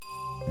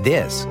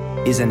This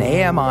is an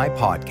AMI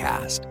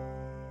podcast.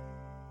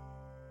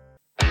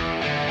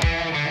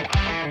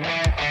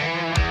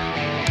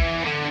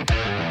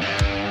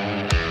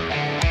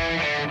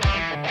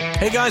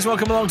 Hey guys,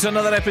 welcome along to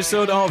another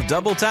episode of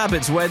Double Tap.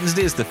 It's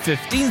Wednesday, it's the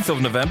 15th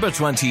of November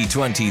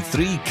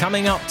 2023.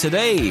 Coming up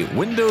today,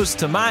 Windows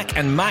to Mac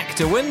and Mac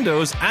to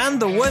Windows, and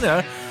the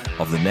winner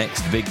of the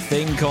Next Big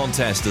Thing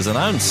contest is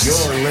announced.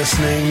 You're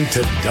listening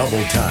to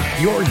Double Tap,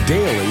 your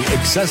daily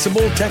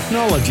accessible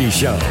technology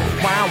show.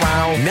 Wow,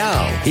 wow.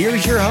 Now,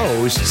 here's your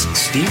hosts,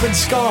 Stephen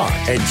Scott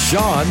and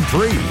Sean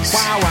Priest.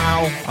 Wow,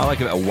 wow. I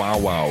like a bit of wow,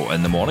 wow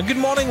in the morning. Good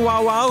morning,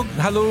 wow, wow.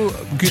 Hello,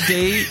 good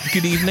day,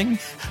 good evening.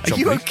 Are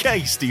you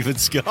okay, Stephen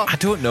Scott? I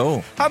don't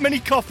know. How many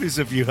coffees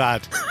have you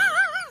had?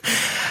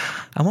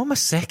 I'm on my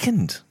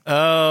second.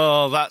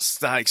 Oh, that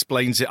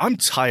explains it. I'm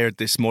tired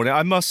this morning.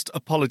 I must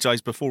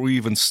apologise before we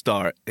even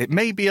start. It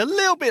may be a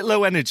little bit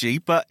low energy,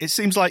 but it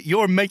seems like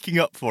you're making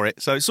up for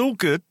it, so it's all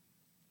good.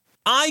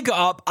 I got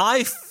up.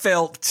 I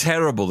felt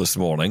terrible this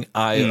morning.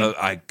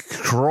 I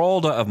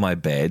crawled out of my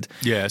bed.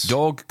 Yes.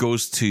 Dog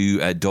goes to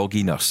a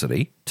doggy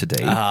nursery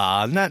today.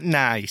 Ah, not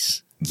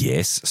nice.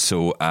 Yes,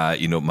 so,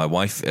 my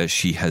wife,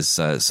 she has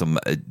some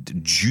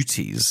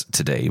duties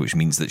today, which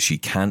means that she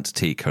can't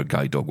take her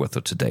guide dog with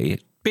her today.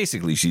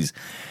 Basically, she's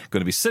going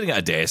to be sitting at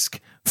a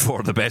desk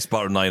for the best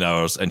part of 9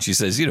 hours, and she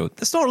says,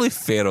 that's not really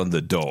fair on the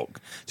dog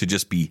to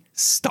just be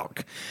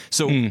stuck.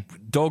 So,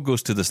 dog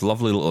goes to this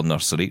lovely little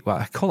nursery. Well,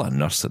 I call it a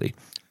nursery.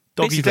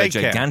 Doggy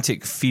Basically, a daycare.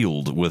 gigantic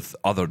field with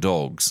other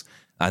dogs,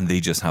 and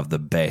they just have the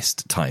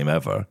best time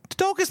ever. The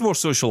dog has more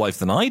social life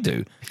than I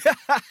do.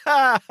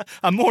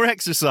 And more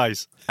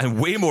exercise. And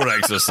way more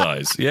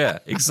exercise. Yeah,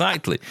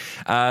 exactly.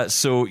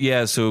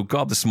 So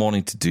got up this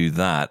morning to do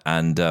that,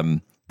 and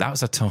that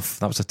was a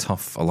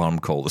tough alarm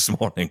call this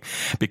morning,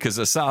 because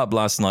I sat up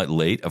last night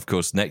late. Of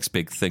course, Next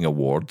Big Thing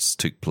Awards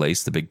took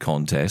place, the big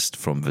contest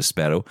from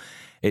Vispero.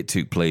 It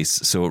took place,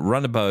 so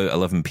around about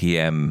 11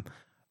 p.m.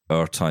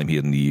 our time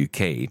here in the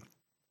UK.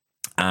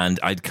 And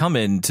I'd come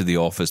into the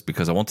office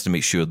because I wanted to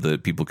make sure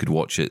that people could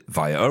watch it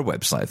via our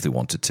website if they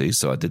wanted to.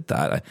 So I did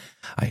that.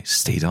 I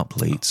stayed up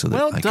late so that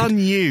Well I done, could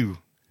you.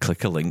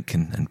 click a link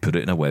and put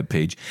it in a web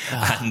page.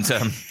 And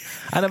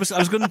I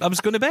was going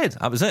to bed.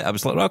 That was it. I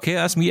was like, okay,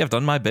 that's me. I've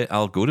done my bit.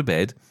 I'll go to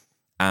bed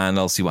and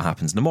I'll see what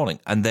happens in the morning.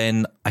 And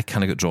then I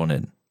kind of got drawn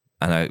in,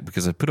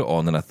 because I put it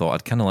on and I thought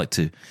I'd kind of like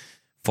to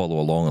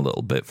follow along a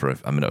little bit for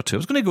a minute or two. I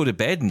was going to go to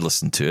bed and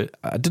listen to it.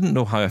 I didn't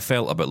know how I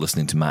felt about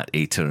listening to Matt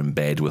Ater in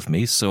bed with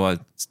me, so I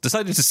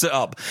decided to sit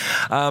up.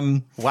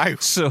 Wow.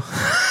 So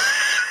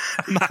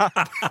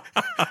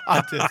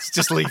Let's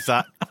just leave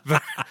that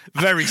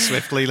very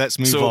swiftly. Let's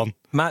move on.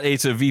 Matt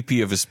Ater,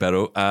 VP of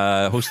Vispero,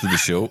 hosted the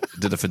show,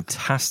 did a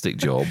fantastic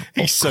job.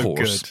 He's so course.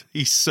 good.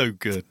 He's so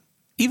good.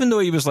 Even though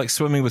he was like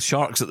swimming with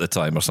sharks at the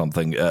time or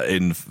something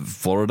in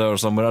Florida or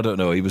somewhere, I don't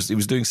know. He was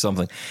doing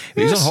something.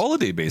 He was on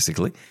holiday,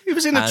 basically. He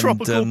was in a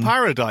tropical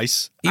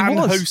paradise and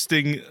was.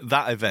 hosting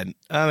that event.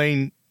 I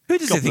mean, Who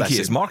does God he think he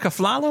bless is? him. Mark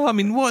Aflalo? I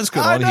mean, what is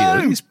going I on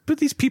know. here?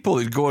 These people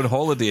that go on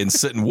holiday and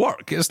sit and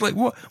work. It's like,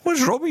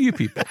 what's wrong with you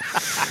people?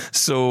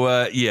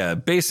 So,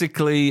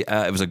 basically,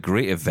 it was a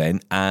great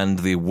event, and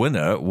the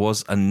winner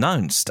was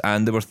announced.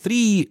 And there were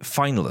 3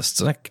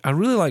 finalists. And I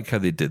really like how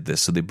they did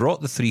this. So they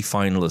brought the 3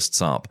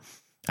 finalists up,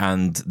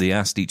 and they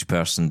asked each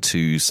person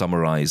to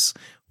summarise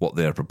what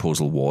their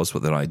proposal was,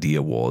 what their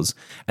idea was,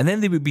 and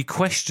then they would be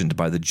questioned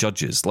by the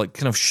judges, like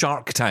kind of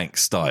Shark Tank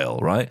style,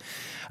 right?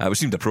 Which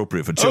seemed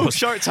appropriate for Jaws. Oh,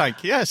 Shark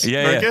Tank, yes.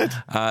 Yeah, Very yeah.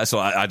 good. So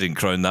I didn't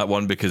crown that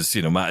one because,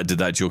 Matt did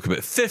that joke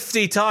about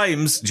 50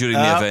 times during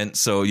the event,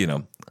 so,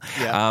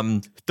 Yeah.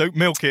 Don't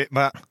milk it,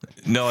 Matt.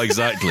 No,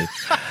 exactly.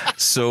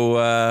 So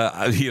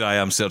here I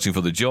am searching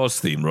for the Jaws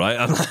theme, right?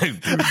 I'm like,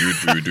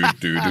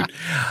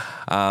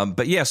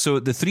 but yeah, so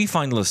the 3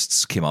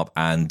 finalists came up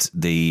and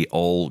they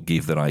all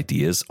gave their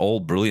ideas, all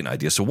brilliant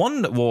ideas. So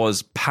one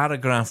was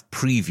paragraph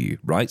preview,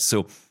 right?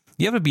 So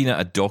you ever been at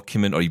a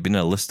document, or you've been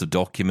at a list of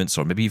documents,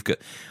 or maybe you've got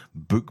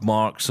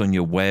bookmarks on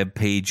your web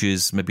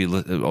pages, maybe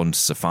on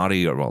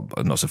Safari, or well,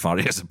 not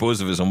Safari, I suppose,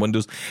 if it's on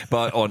Windows,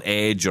 but on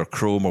Edge or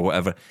Chrome or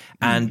whatever,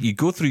 and you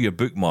go through your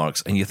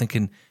bookmarks and you're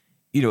thinking,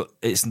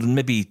 it's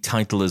maybe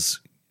title as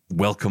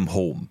Welcome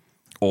Home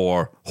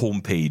or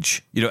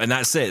Homepage, and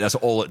that's it. That's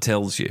all it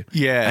tells you.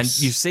 Yes.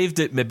 And you've saved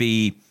it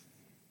maybe,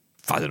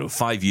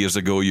 5 years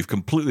ago. You've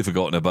completely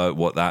forgotten about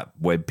what that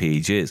web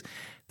page is.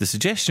 The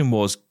suggestion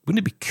was, wouldn't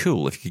it be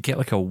cool if you could get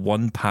like a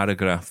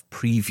 1-paragraph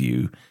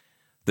preview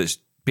that's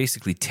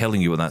basically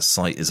telling you what that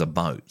site is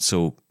about?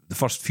 So the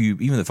first few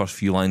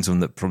lines from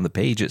the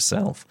page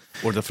itself,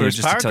 Or the first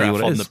just to tell you paragraph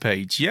what it on is. the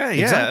page. Yeah,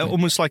 Exactly.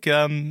 almost like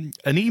an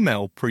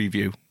email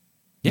preview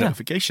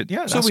notification.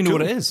 Yeah, so that's we know cool.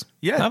 what it is.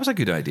 Yeah. That was a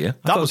good idea. I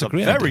That thought was it a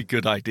great very idea.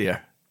 good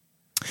idea.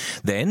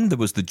 Then there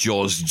was the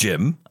Jaws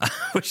gym,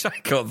 which I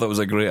thought that was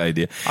a great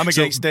idea. I'm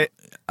against it.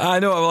 I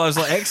know. Well, I was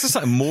like,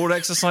 exercise, more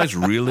exercise,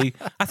 really?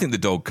 I think the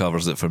dog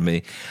covers it for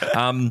me.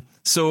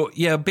 So,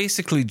 yeah,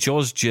 basically,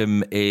 Jaws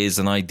Gym is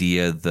an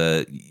idea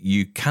that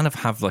you kind of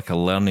have like a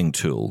learning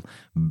tool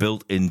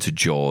built into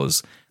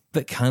Jaws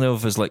that kind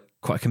of is like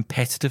quite a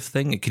competitive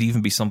thing. It could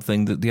even be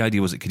something that the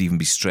idea was it could even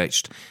be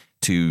stretched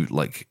to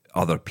like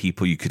other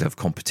people. You could have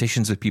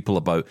competitions with people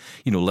about,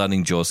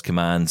 learning JAWS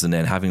commands and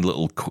then having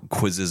little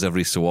quizzes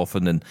every so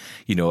often and,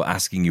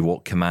 asking you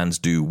what commands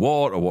do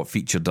what or what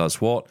feature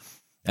does what.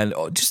 And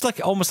just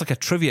like almost like a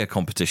trivia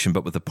competition,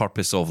 but with the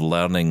purpose of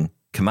learning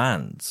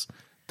commands.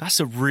 That's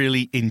a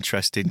really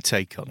interesting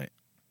take on it.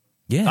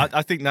 Yeah.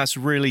 I think that's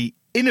really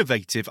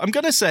innovative. I'm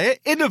going to say it,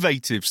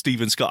 innovative,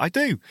 Stephen Scott. I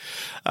do.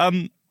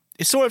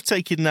 It's sort of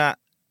taking that.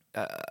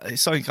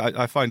 It's something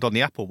I find on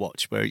the Apple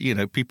Watch where,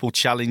 people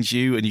challenge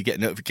you and you get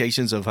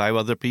notifications of how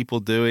other people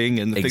are doing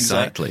and the things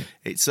like that.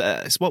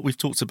 It's what we've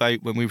talked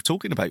about when we were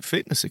talking about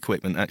fitness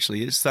equipment,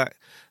 actually. It's that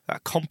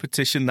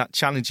competition, that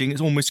challenging,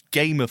 it's almost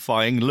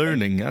gamifying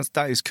learning.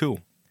 That is cool.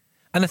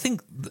 And I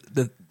think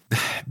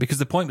because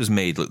the point was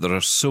made, look, there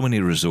are so many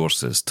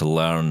resources to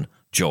learn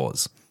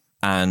JAWS.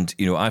 And,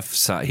 I've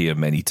sat here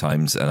many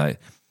times and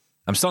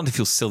I'm starting to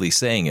feel silly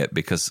saying it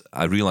because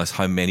I realise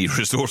how many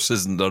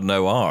resources there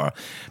now are.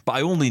 But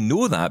I only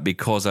know that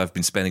because I've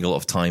been spending a lot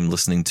of time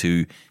listening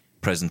to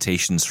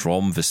presentations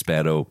from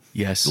Vispero,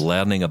 yes,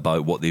 learning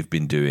about what they've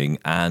been doing.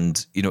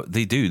 And,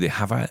 they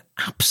have an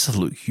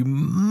absolute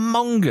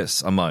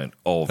humongous amount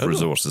of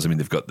resources. I mean,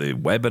 they've got the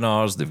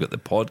webinars, they've got the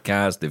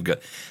podcast, they've got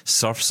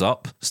Surf's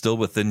Up still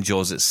within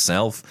JAWS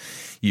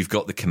itself. You've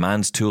got the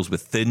commands tools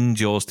within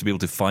JAWS to be able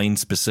to find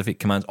specific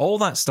commands. All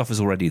that stuff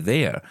is already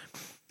there.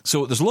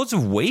 So there's lots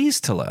of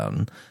ways to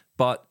learn,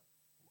 but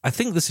I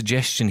think the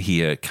suggestion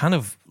here kind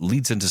of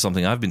leads into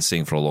something I've been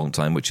saying for a long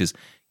time, which is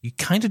you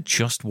kind of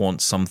just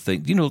want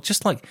something,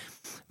 just like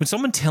when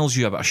someone tells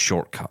you about a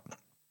shortcut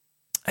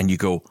and you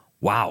go,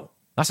 wow,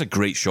 that's a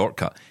great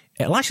shortcut.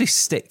 It'll actually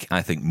stick,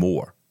 I think,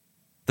 more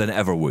than it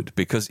ever would.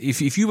 Because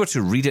if you were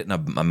to read it in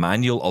a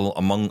manual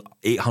among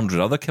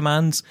 800 other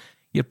commands,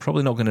 you're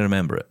probably not going to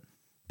remember it.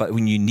 But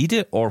when you need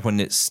it or when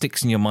it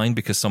sticks in your mind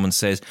because someone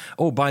says,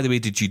 oh, by the way,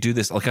 did you do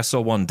this? Like I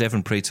saw one,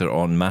 Devon Prater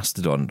on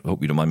Mastodon. I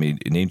hope you don't mind me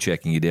name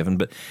checking you, Devon.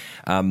 But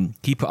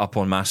he put up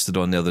on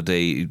Mastodon the other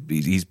day,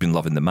 he's been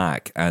loving the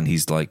Mac. And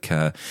he's like,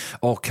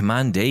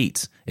 Command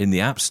 8 in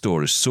the App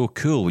Store is so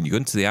cool. When you go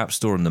into the App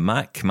Store on the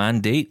Mac,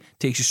 Command 8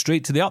 takes you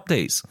straight to the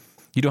updates.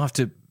 You don't have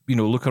to,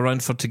 look around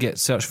to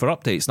search for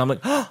updates. And I'm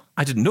like,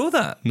 I didn't know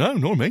that. No,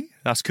 nor me.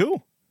 That's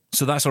cool.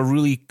 So that's a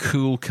really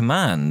cool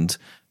command.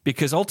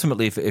 Because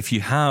ultimately, if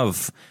you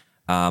have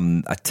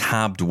a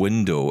tabbed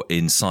window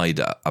inside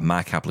a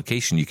Mac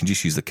application, you can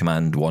just use the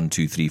command 1,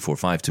 2, 3, 4,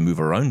 5 to move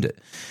around it.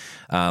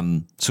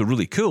 So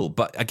really cool.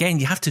 But again,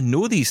 you have to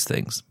know these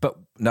things. But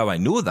now I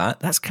know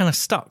that's kind of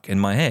stuck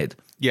in my head.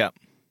 Yeah.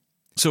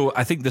 So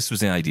I think this was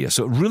the idea.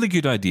 So really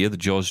good idea, the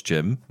JAWS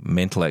Gym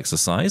mental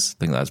exercise. I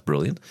think that's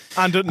brilliant.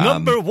 And at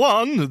number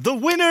one, the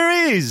winner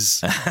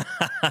is...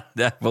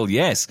 Well,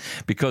 yes,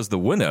 because the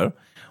winner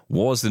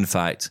was, in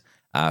fact,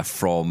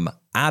 from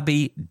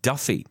Abby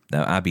Duffy.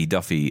 Now, Abby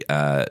Duffy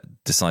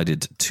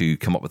decided to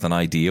come up with an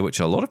idea, which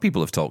a lot of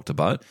people have talked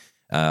about.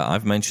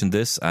 I've mentioned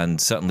this, and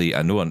certainly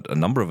I know a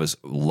number of us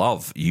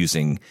love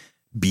using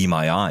Be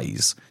My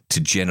Eyes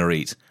to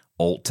generate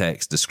alt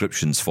text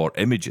descriptions for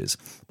images.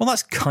 Well,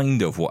 that's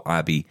kind of what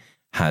Abby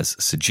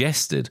has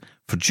suggested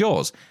for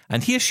JAWS.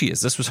 And here she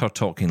is. This was her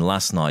talking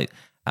last night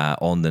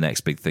on the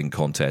Next Big Thing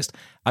contest,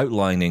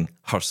 outlining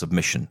her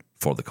submission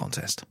for the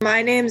contest.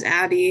 My name's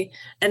Abby,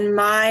 and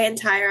my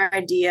entire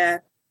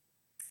idea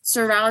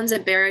surrounds a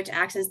barrier to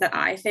access that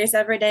I face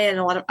every day, and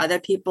a lot of other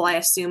people I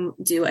assume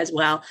do as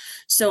well.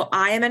 So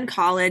I am in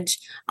college.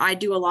 I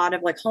do a lot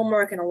of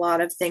homework and a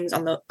lot of things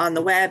on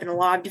the web and a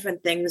lot of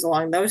different things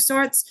along those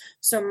sorts.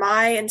 So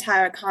my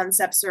entire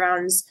concept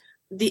surrounds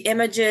the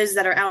images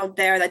that are out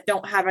there that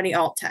don't have any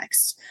alt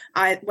text.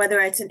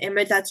 Whether it's an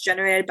image that's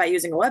generated by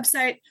using a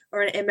website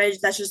or an image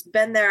that's just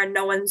been there and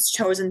no one's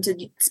chosen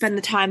to spend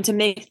the time to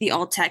make the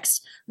alt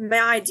text. My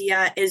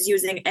idea is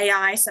using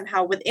AI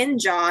somehow within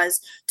JAWS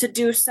to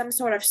do some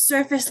sort of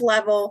surface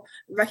level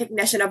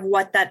recognition of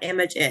what that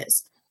image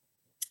is.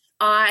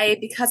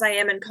 Because I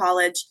am in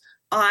college,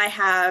 I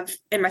have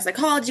in my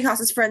psychology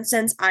classes, for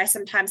instance, I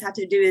sometimes have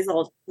to do these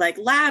little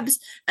labs,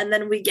 and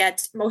then we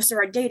get most of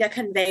our data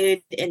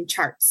conveyed in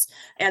charts.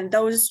 And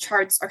those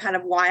charts are kind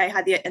of why I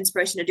had the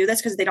inspiration to do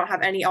this, because they don't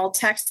have any alt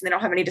text and they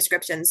don't have any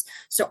descriptions.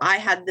 So I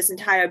had this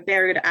entire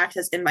barrier to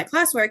access in my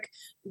classwork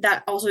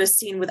that also is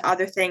seen with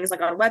other things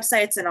like on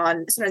websites and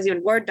on sometimes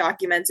even Word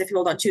documents if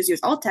people don't choose to use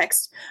alt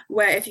text,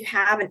 where if you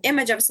have an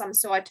image of some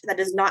sort that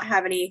does not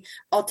have any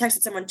alt text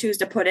that someone chooses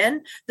to put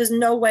in, there's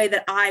no way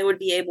that I would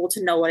be able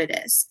to know what it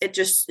is. It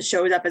just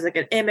shows up as an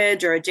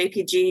image or a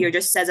JPG or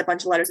just says a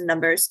bunch of letters and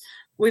numbers.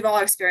 We've all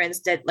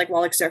experienced it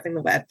while surfing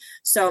the web.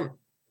 So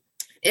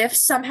if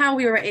somehow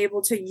we were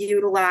able to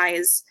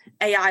utilize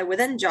AI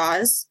within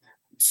JAWS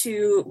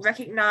to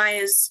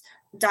recognize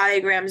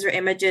diagrams or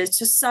images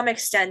to some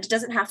extent, it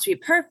doesn't have to be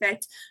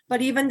perfect,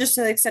 but even just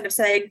to the extent of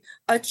saying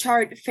a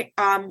chart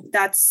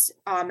that's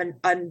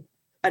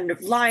a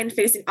line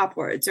facing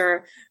upwards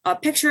or a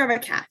picture of a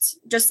cat,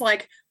 just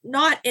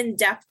not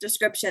in-depth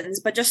descriptions,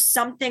 but just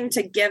something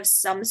to give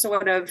some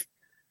sort of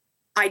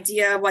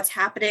idea of what's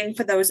happening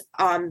for those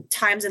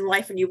times in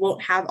life when you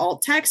won't have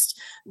alt text,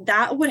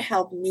 that would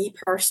help me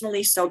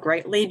personally so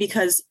greatly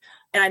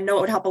and I know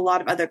it would help a lot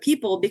of other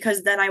people,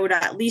 because then I would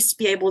at least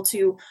be able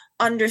to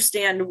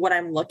understand what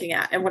I'm looking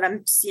at and what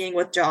I'm seeing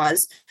with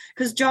JAWS,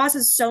 because JAWS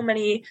has so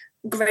many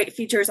great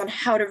features on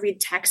how to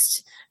read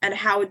text and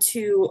how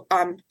to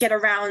get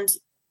around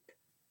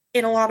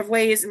in a lot of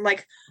ways. And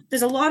like,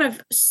 there's a lot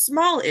of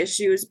small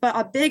issues, but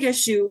a big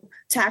issue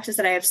to Access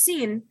that I have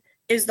seen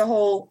is the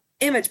whole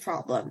image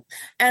problem.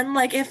 And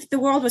like, if the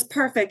world was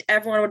perfect,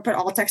 everyone would put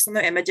alt text on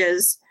their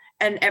images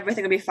and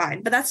everything would be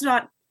fine. But that's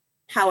not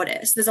how it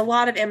is. There's a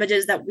lot of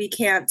images that we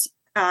can't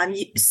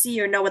see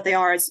or know what they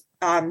are as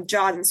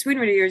JAWS and screen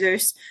reader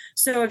users.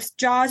 So if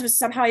JAWS was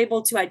somehow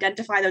able to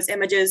identify those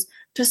images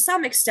to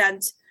some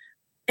extent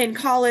in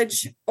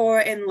college or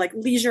in like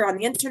leisure on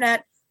the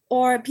internet,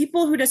 or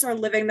people who just are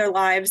living their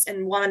lives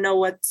and want to know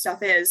what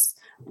stuff is,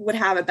 would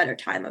have a better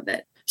time of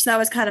it. So that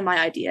was kind of my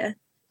idea.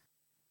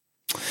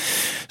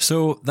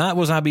 So that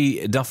was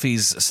Abby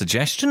Duffy's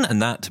suggestion,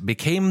 and that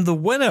became the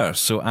winner.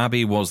 So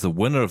Abby was the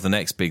winner of the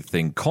Next Big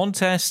Thing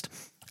contest,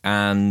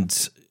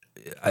 and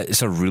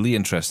it's a really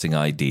interesting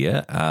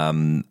idea. I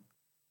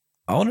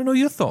want to know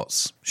your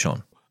thoughts,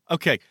 Sean.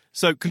 Okay,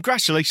 so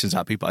congratulations,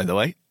 Abby, by the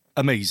way.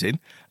 Amazing.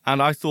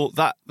 And I thought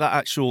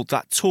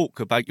that talk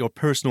about your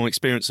personal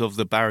experience of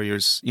the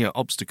barriers,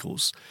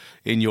 obstacles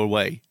in your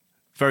way,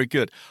 very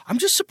good. I'm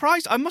just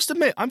surprised. I must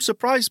admit, I'm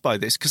surprised by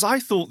this, because I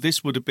thought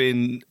this would have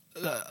been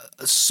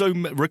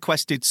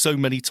requested so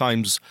many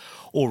times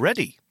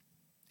already,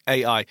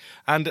 AI.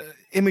 And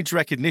image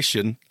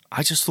recognition,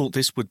 I just thought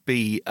this would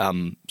be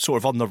sort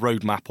of on the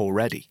roadmap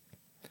already.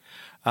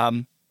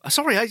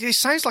 Sorry, it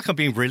sounds like I'm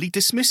being really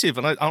dismissive,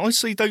 and I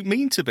honestly don't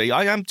mean to be.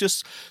 I am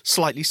just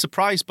slightly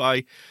surprised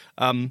by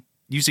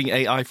using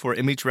AI for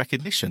image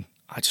recognition.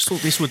 I just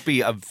thought this would be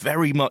a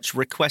very much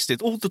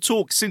requested. All the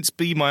talk since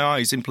Be My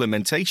Eyes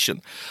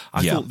implementation,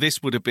 I thought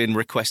this would have been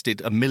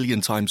requested a million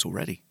times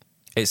already.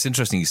 It's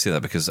interesting you say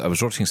that, because I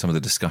was watching some of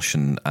the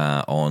discussion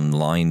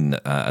online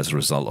as a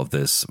result of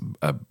this.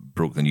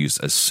 Broke the news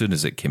as soon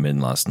as it came in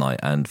last night,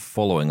 and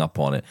following up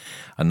on it,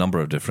 a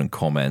number of different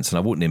comments. And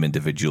I won't name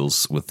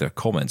individuals with their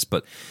comments,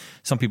 but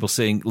some people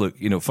saying, look,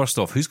 first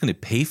off, who's going to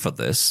pay for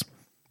this?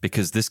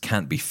 Because this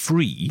can't be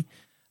free.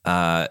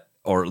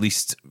 Or at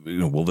least,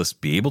 will this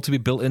be able to be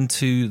built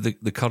into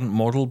the current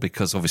model?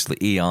 Because obviously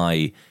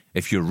AI,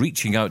 if you're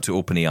reaching out to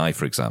OpenAI,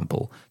 for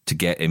example, to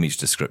get image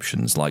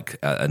descriptions like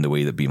in the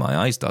way that Be My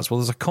Eyes does, well,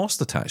 there's a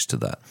cost attached to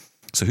that.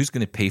 So who's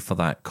going to pay for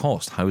that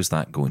cost? How is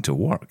that going to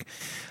work?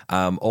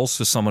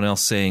 Also, someone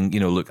else saying,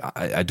 look,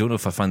 I don't know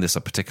if I find this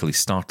a particularly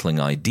startling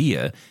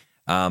idea.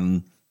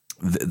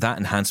 That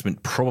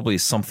enhancement probably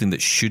is something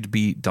that should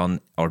be done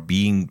or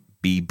being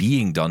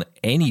done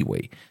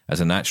anyway as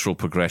a natural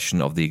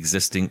progression of the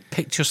existing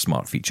Picture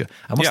Smart feature.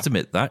 I must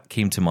admit, that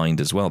came to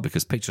mind as well,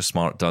 because Picture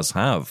Smart does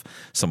have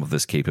some of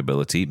this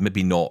capability,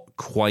 maybe not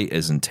quite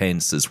as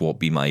intense as what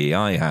Be My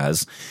AI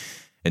has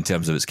in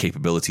terms of its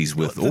capabilities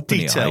with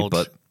OpenAI,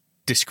 but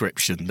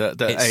description that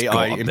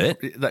AI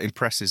that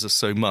impresses us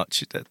so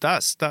much.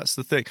 That's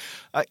the thing.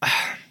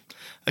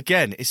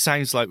 Again, it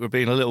sounds like we're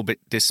being a little bit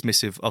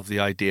dismissive of the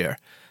idea,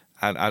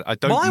 and I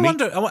don't. Well, I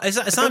wonder,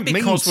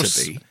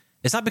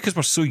 is that because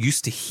we're so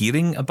used to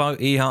hearing about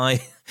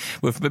AI?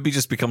 We've maybe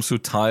just become so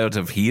tired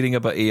of hearing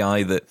about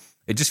AI that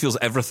it just feels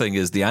everything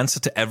is the answer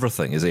to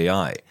everything is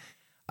AI.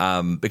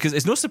 Because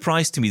it's no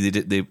surprise to me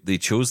they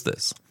chose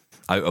this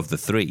out of the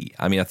three.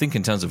 I mean, I think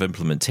in terms of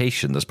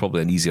implementation, there's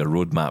probably an easier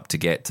roadmap to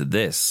get to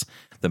this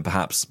than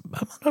perhaps,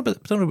 I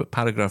don't know about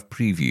Paragraph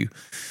Preview,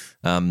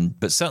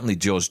 but certainly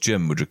JAWS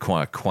Gym would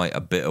require quite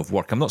a bit of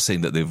work. I'm not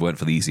saying that they've went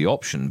for the easy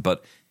option,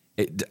 but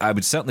I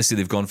would certainly say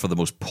they've gone for the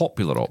most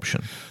popular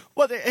option.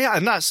 Well, yeah,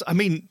 and that's, I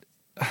mean,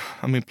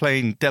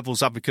 playing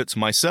devil's advocate to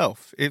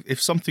myself, if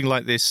something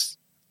like this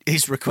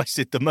is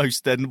requested the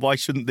most, then why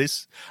shouldn't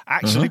this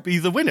actually be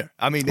the winner?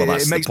 I mean,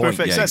 it makes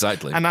perfect sense.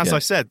 Exactly. And as I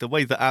said, the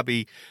way that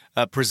Abby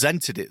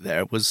presented it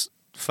there was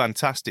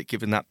fantastic,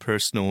 given that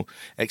personal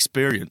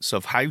experience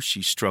of how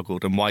she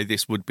struggled and why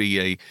this would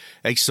be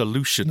a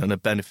solution and a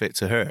benefit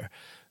to her.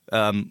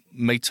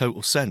 Made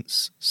total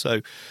sense.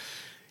 So,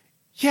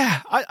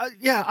 yeah,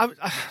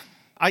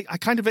 I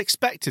kind of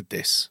expected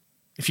this,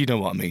 if you know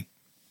what I mean.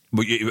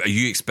 But are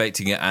you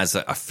expecting it as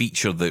a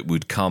feature that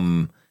would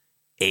come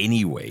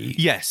anyway?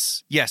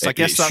 Yes. I guess that's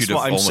what I'm saying. It should have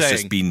almost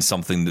just been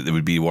something that they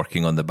would be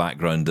working on the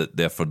background, that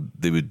therefore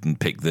they wouldn't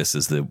pick this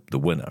as the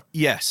winner.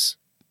 Yes.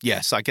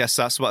 I guess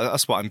that's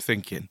what I'm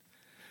thinking.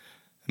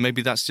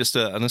 Maybe that's just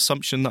an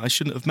assumption that I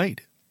shouldn't have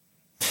made.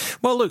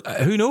 Well, look,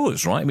 who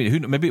knows, right? I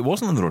mean, maybe it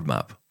wasn't on the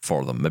roadmap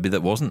for them. Maybe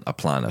that wasn't a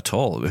plan at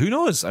all. Who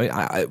knows?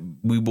 I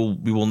mean,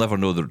 we will never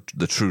know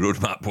the true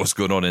roadmap, what's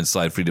going on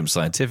inside Freedom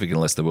Scientific,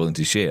 unless they're willing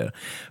to share.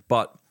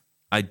 But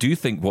I do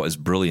think what is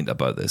brilliant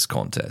about this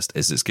contest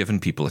is it's given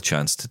people a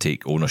chance to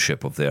take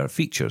ownership of their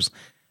features.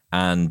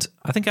 And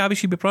I think Abby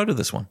should be proud of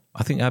this one.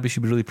 I think Abby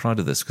should be really proud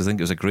of this because I think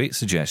it was a great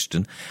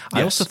suggestion. I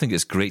Yes. also think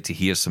it's great to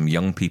hear some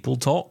young people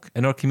talk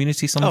in our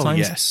community sometimes. Oh,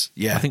 yes.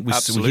 Yeah, I think we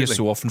absolutely. hear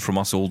so often from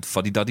us old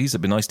fuddy-duddies.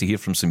 It'd be nice to hear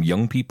from some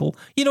young people.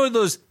 You know,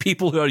 those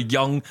people who are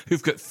young,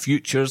 who've got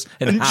futures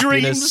and happiness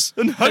dreams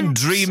and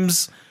hopes.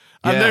 dreams.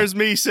 And Yeah. there's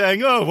me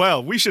saying, oh,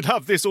 well, we should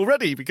have this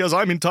already because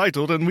I'm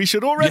entitled and we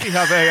should already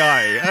have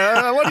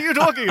AI. What are you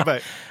talking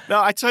about? No,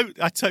 I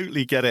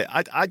totally get it.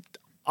 I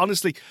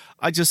honestly,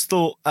 I just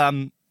thought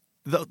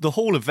the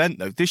whole event,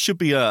 though, this should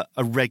be a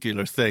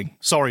regular thing.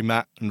 Sorry,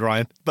 Matt and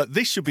Ryan, but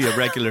this should be a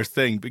regular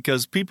thing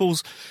because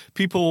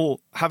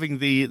people having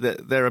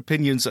their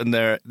opinions and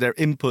their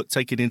input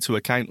taken into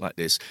account like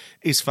this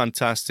is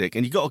fantastic.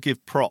 And you got to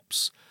give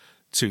props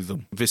to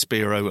them,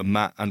 Vispero and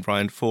Matt and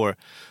Ryan, for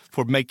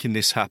making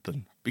this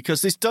happen.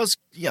 Because this does,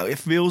 it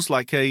feels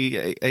like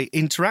a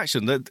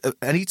interaction. That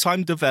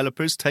anytime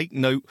developers take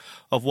note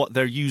of what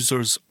their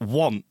users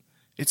want,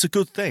 it's a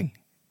good thing.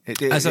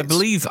 As I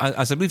believe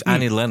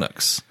Annie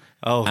Lennox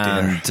Oh, dear.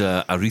 and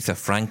Aretha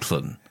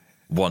Franklin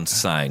once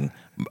sang,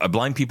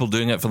 blind people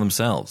doing it for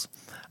themselves.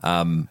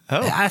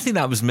 I think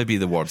that was maybe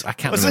the words. I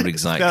can't remember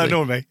exactly.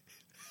 No, mate.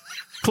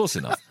 Close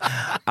enough.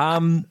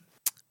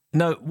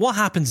 Now, what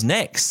happens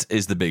next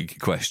is the big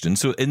question.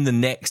 So in the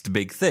next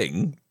big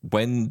thing,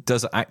 when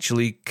does it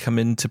actually come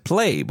into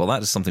play? Well,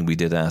 that is something we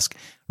did ask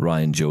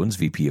Ryan Jones,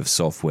 VP of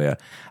Software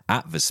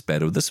at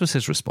Vispero. This was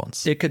his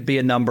response. It could be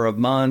a number of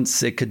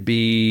months. It could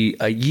be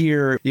a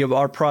year.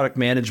 Our product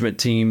management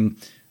team,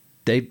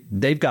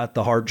 they've got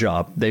the hard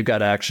job. They've got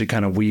to actually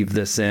kind of weave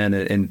this in.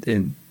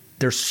 And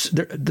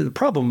the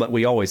problem that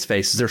we always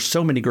face is there's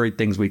so many great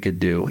things we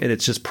could do, and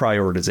it's just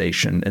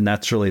prioritization. And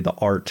that's really the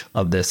art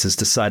of this, is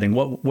deciding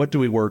what do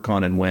we work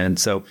on and when.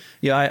 So,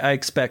 I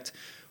expect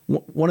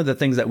one of the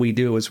things that we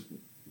do is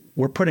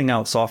we're putting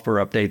out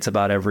software updates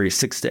about every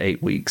 6 to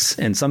 8 weeks.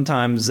 And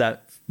sometimes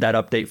that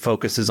update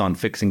focuses on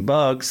fixing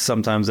bugs.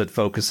 Sometimes it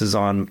focuses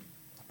on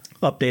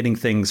updating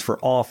things for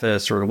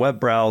Office or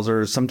web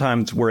browsers.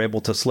 Sometimes we're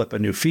able to slip a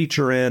new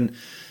feature in.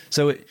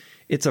 So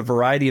it's a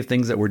variety of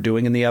things that we're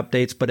doing in the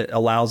updates, but it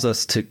allows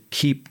us to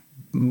keep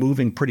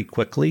moving pretty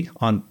quickly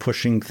on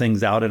pushing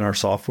things out in our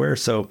software.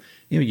 So,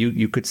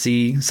 you could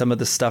see some of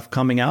the stuff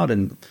coming out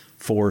in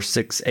 4,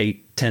 6,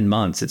 8, 10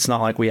 months. It's not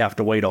like we have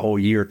to wait a whole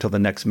year till the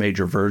next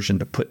major version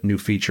to put new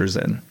features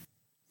in.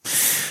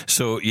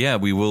 So,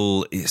 we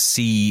will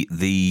see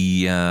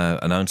the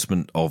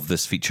announcement of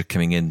this feature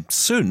coming in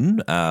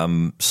soon.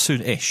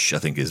 Soon-ish, I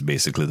think, is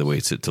basically the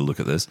way to look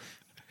at this.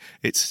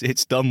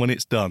 It's done when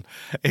it's done.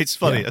 It's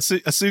funny. Yeah.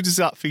 As soon as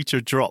that feature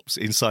drops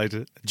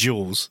inside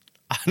Jules,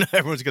 I know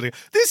everyone's going to go,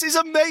 this is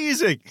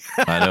amazing.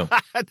 I know.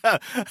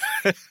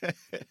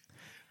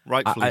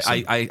 Rightfully so.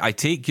 I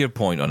take your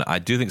point on it. I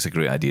do think it's a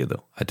great idea,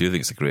 though. I do think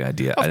it's a great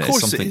idea. Of and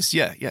course it's it is.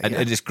 Yeah. And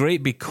it's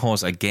great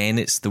because, again,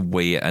 it's the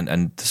way,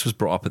 and this was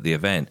brought up at the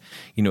event,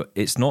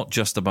 it's not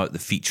just about the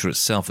feature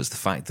itself, it's the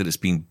fact that it's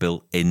being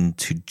built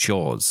into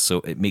JAWS. So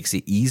it makes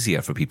it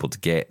easier for people to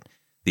get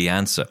the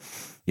answer.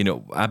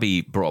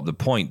 Abby brought up the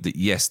point that,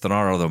 yes, there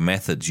are other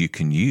methods you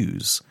can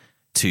use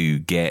to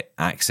get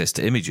access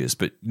to images.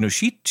 But,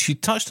 she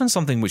touched on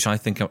something which I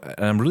think, and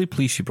I'm really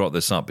pleased she brought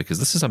this up because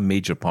this is a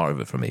major part of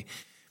it for me.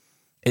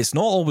 It's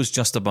not always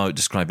just about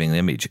describing an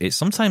image. It's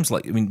sometimes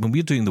when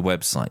we're doing the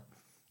website,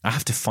 I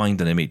have to find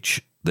an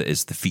image that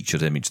is the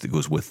featured image that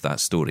goes with that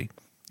story.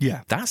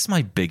 Yeah. That's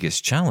my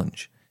biggest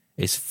challenge,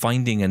 is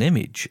finding an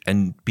image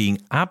and being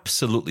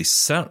absolutely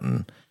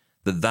certain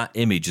that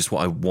image is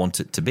what I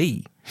want it to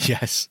be.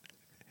 Yes.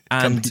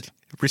 And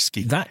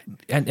risky. That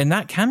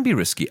can be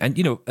risky. And,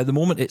 at the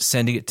moment it's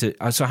sending it to,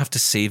 so I have to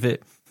save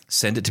it,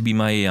 send it to Be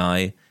My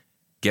AI,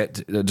 get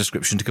a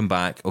description to come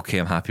back. Okay,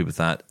 I'm happy with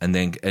that. And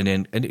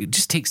it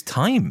just takes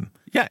time.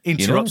 Yeah,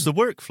 interrupts the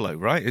workflow,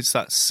 right? It's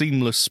that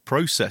seamless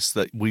process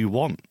that we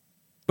want.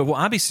 But what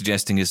Abby's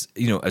suggesting is,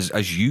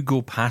 as you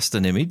go past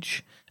an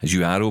image, as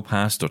you arrow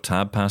past or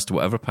tab past or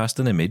whatever past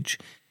an image,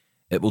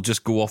 it will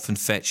just go off and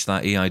fetch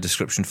that AI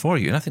description for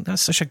you. And I think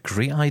that's such a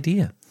great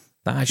idea.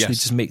 That actually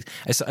just makes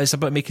it's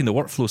about making the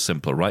workflow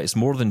simpler, right? It's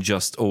more than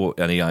just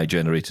an AI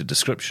generated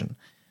description.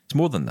 It's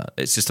more than that.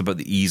 It's just about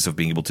the ease of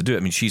being able to do it. I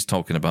mean, she's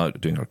talking about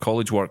doing her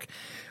college work.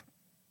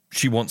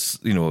 She wants,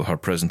 her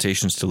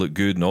presentations to look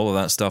good and all of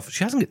that stuff.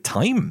 She hasn't got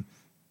time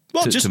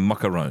to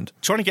muck around.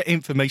 Trying to get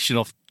information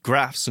off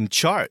graphs and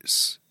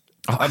charts.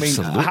 Oh, I mean,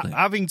 absolutely.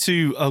 having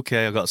to, I've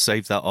got to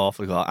save that off.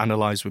 I've got to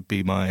analyze with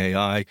Be My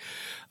AI.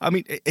 I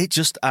mean, it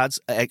just adds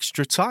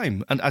extra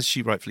time. And as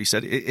she rightfully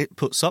said, it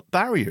puts up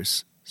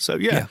barriers. So,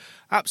 yeah,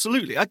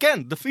 absolutely.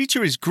 Again, the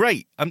feature is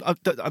great. I'm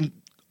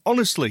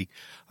honestly,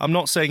 I'm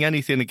not saying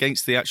anything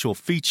against the actual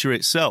feature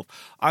itself.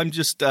 I'm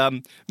just,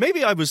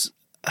 maybe it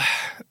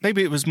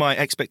was my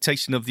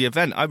expectation of the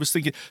event. I was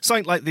thinking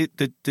something like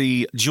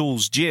the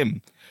Jules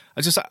Gym.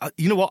 I just,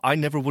 you know what? I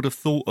never would have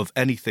thought of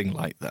anything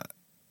like that.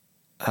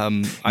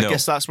 I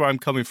guess that's where I'm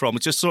coming from.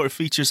 It's just sort of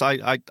features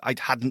I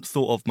hadn't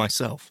thought of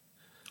myself.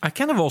 I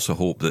kind of also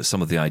hope that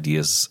some of the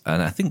ideas,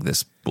 and I think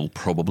this will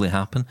probably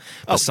happen,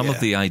 but some of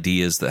the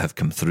ideas that have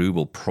come through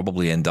will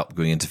probably end up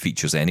going into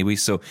features anyway.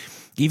 So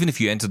even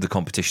if you entered the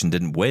competition and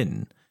didn't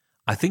win,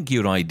 I think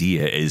your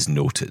idea is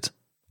noted.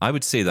 I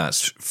would say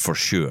that's for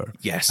sure.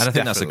 Yes, and I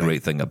think that's a definitely.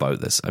 great thing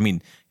about this. I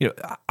mean,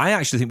 I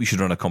actually think we should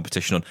run a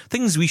competition on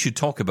things we should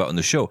talk about on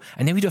the show,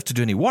 and then we don't have to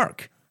do any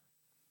work.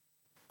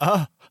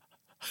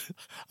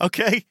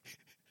 Okay.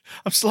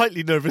 I'm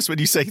slightly nervous when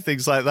you say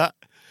things like that,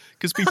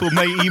 because people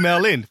may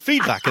email in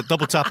feedback at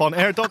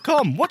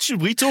doubletaponair.com. What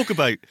should we talk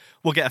about?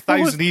 We'll get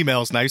 1,000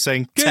 emails now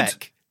saying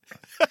tech.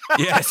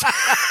 Yes.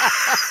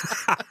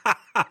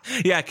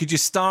 Yeah, could you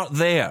start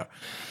there?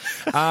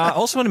 I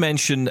also want to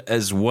mention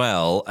as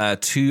well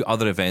 2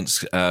 other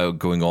events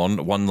going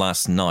on. One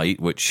last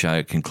night, which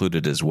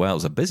concluded as well. It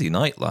was a busy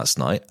night last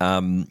night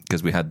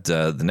because we had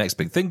the Next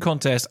Big Thing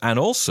contest, and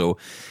also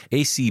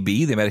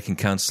ACB, the American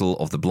Council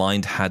of the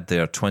Blind, had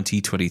their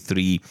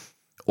 2023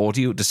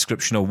 Audio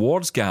Description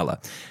Awards Gala,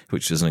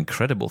 which is an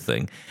incredible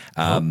thing.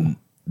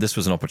 This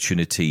was an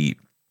opportunity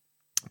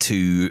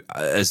to,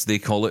 as they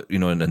call it,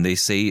 and they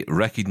say,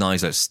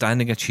 recognize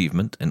outstanding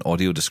achievement in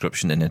audio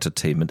description in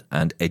entertainment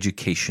and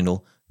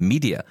educational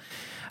media.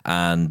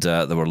 And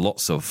there were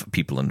lots of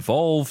people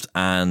involved,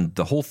 and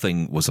the whole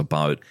thing was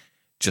about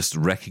just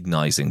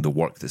recognizing the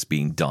work that's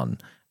being done.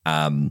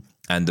 And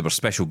there were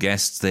special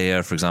guests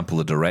there. For example,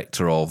 the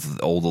director of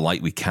All the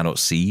Light We Cannot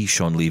See,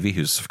 Sean Levy,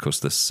 who's, of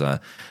course, this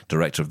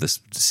director of this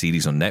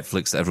series on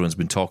Netflix that everyone's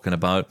been talking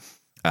about.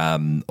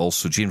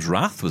 Also, James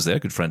Rath was there,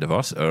 good friend of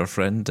ours, our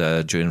friend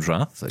James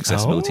Rath,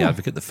 accessibility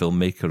advocate, the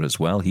filmmaker as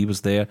well. He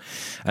was there,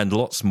 and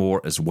lots more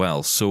as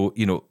well. So,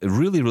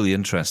 really, really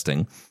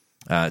interesting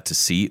to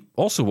see.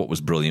 Also, what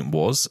was brilliant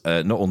was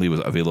not only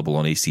was it available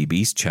on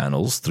ACB's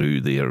channels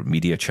through their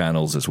media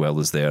channels as well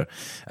as their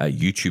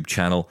YouTube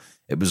channel,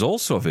 it was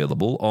also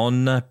available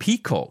on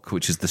Peacock,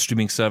 which is the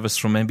streaming service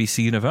from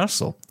NBC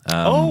Universal.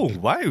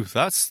 Wow,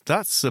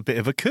 that's a bit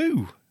of a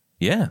coup.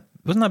 Yeah.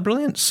 Wasn't that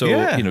brilliant? So,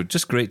 Yeah.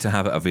 Just great to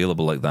have it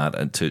available like that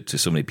and to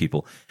so many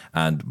people,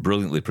 and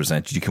brilliantly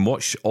presented. You can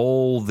watch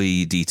all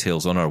the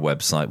details on our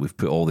website. We've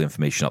put all the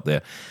information up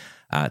there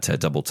at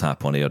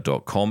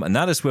doubletaponair.com, and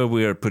that is where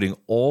we're putting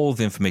all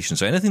the information.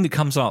 So anything that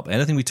comes up,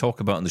 anything we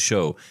talk about on the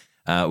show,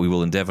 we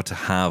will endeavour to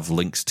have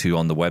links to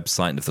on the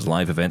website, and if there's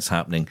live events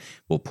happening,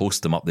 we'll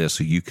post them up there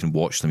so you can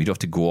watch them. You don't have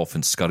to go off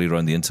and scurry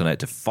around the internet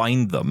to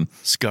find them.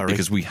 Scurry.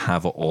 Because we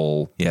have it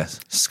all. Yes,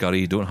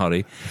 scurry, don't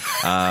hurry.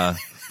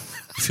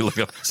 I feel like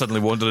I've suddenly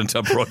wandered into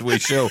a Broadway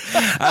show.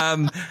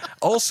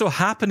 Also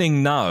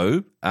happening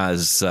now,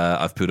 as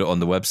I've put it on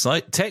the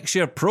website,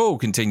 TechShare Pro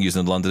continues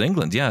in London,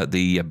 England. Yeah,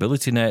 the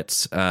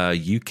AbilityNet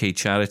UK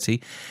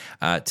charity,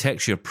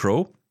 TechShare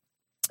Pro,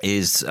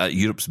 is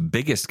Europe's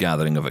biggest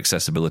gathering of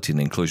accessibility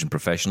and inclusion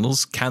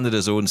professionals.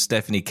 Canada's own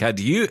Stephanie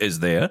Cadieux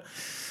is there.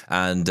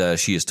 And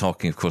she is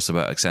talking, of course,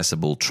 about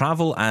accessible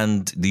travel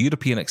and the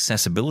European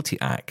Accessibility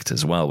Act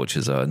as well, which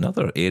is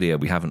another area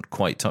we haven't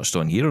quite touched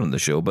on here on the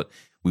show, but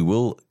we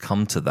will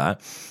come to that.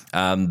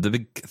 The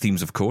big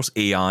themes, of course,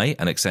 AI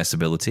and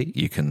accessibility.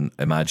 You can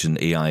imagine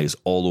AI is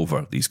all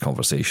over these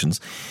conversations.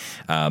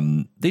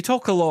 They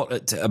talk a lot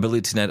at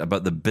AbilityNet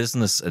about the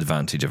business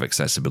advantage of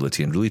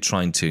accessibility and really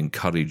trying to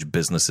encourage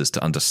businesses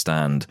to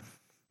understand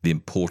the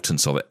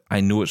importance of it. I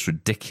know it's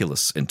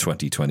ridiculous in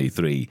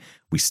 2023.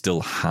 We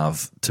still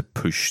have to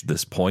push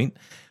this point,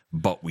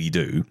 but we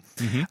do.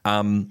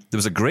 Mm-hmm. There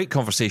was a great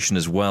conversation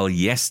as well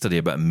yesterday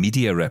about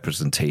media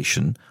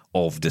representation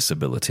of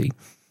disability.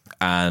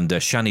 And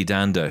Shani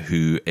Danda,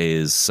 who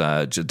is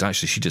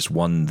actually, she just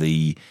won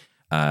the,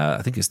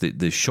 I think it's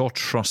the Shaw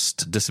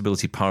Trust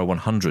Disability Power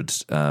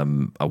 100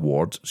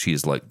 award. She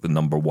is like the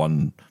number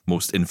one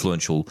most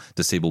influential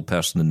disabled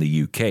person in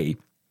the UK.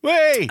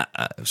 Way!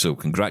 So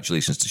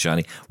congratulations to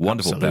Shani.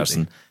 Wonderful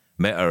person.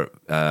 Met her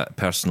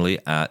personally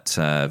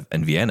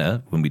in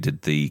Vienna when we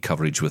did the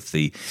coverage with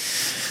the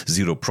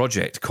Zero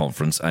Project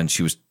conference, and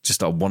she was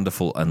just a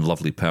wonderful and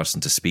lovely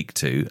person to speak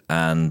to.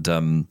 And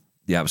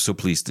I was so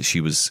pleased that she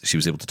was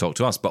able to talk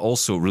to us, but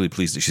also really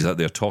pleased that she's out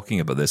there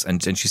talking about this.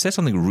 And she said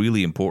something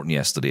really important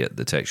yesterday at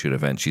the TechShare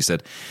event. She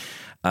said,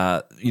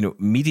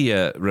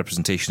 media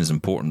representation is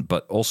important,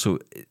 but also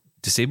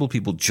disabled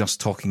people just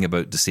talking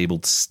about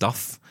disabled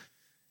stuff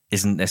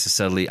isn't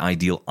necessarily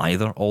ideal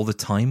either all the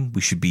time.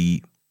 We should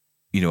be,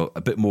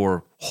 a bit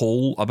more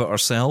whole about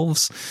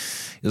ourselves.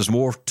 There's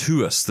more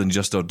to us than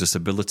just our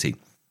disability.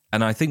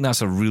 And I think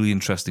that's a really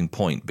interesting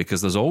point,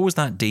 because there's always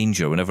that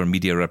danger whenever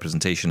media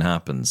representation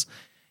happens.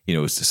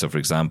 So for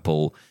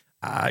example,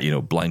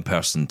 blind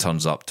person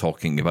turns up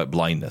talking about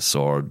blindness,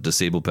 or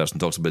disabled person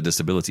talks about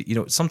disability.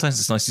 Sometimes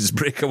it's nice to just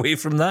break away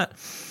from that.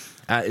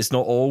 It's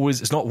not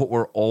what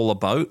we're all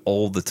about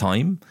all the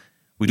time.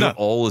 We don't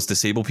all, as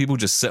disabled people,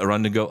 just sit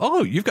around and go,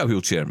 oh, you've got a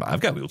wheelchair, I've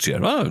got a wheelchair.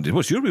 Oh,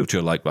 what's your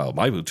wheelchair like? Well,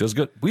 my wheelchair's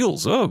got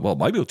wheels. Oh, well,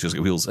 my wheelchair's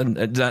got wheels. And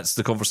that's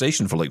the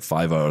conversation for like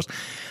 5 hours.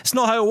 It's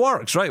not how it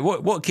works, right?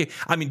 What?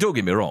 I mean, don't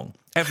get me wrong.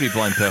 Every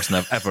blind person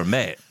I've ever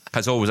met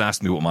has always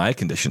asked me what my eye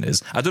condition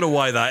is. I don't know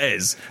why that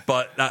is,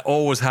 but that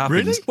always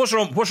happens. Really? What's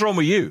wrong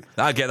with you?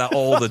 I get that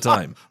all the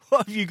time.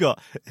 What have you got?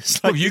 It's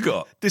What have you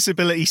got?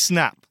 Disability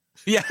snap.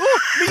 Yeah.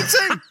 Me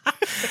too.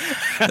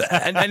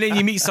 and then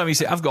you meet somebody, you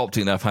say, I've got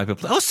optic nerve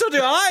hyperplasia. Oh, so do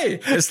I.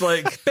 It's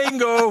like,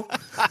 bingo.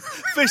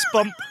 Fist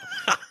bump.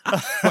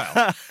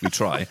 Well, we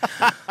try.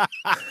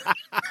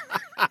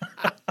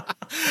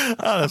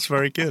 Oh, that's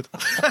very good.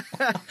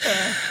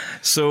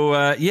 So,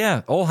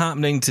 all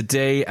happening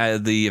today.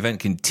 The event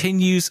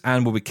continues,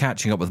 and we'll be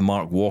catching up with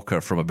Mark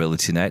Walker from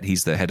AbilityNet.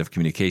 He's the head of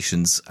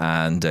communications,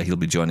 and he'll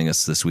be joining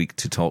us this week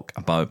to talk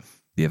about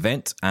the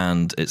event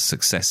and its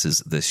successes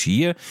this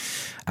year.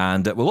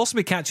 And we'll also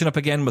be catching up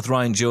again with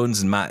Ryan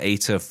Jones and Matt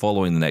Ater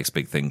following the Next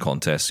Big Thing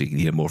contest, so you can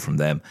hear more from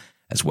them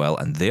as well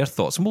and their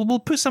thoughts. And we'll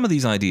put some of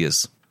these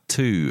ideas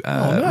to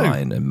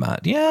Ryan and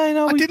Matt. Yeah, I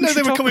know. I didn't know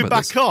they were coming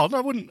back on. I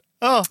wouldn't.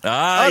 Oh,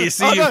 you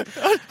see,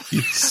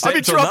 you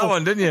stepped on that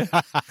one, didn't you?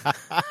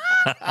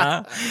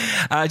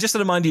 Just a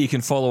reminder, you can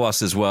follow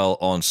us as well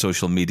on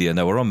social media.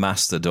 Now, we're on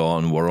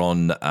Mastodon. We're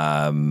on,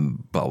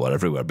 we're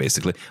everywhere,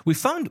 basically. We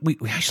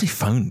actually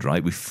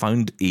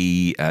found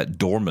a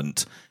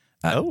dormant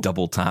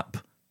Double Tap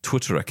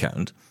Twitter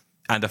account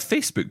and a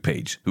Facebook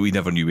page that we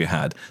never knew we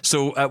had.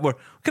 So we're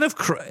kind of,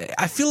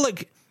 I feel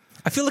like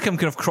I'm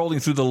kind of crawling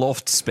through the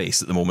loft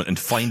space at the moment and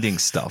finding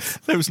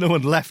stuff. There was no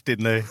one left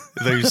in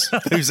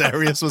those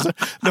areas, was there?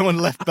 No one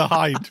left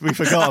behind. We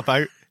forgot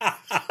about.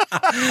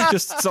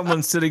 Just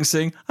someone sitting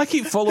saying, I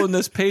keep following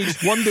this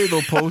page. One day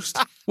they'll post.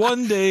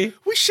 One day.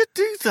 We should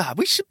do that.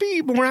 We should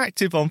be more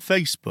active on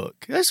Facebook.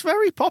 That's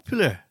very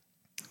popular.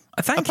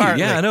 Thank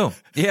Apparently. you. Yeah, I know.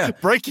 Yeah.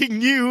 Breaking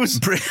news.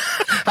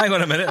 Hang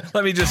on a minute.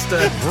 Let me just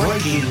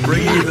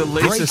bring you the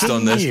latest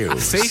on this. News.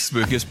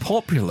 Facebook is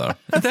popular.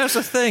 There's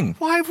a thing.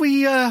 Why have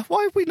we not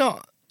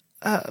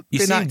You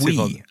been see, active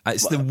on?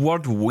 it's the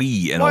word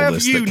 "we" in Why all have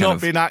this. you that kind not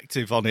of, been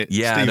active on it?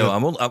 Yeah, Stephen? I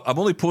know. I'm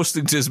only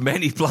posting to as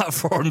many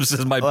platforms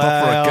as my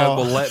buffer account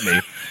will let me.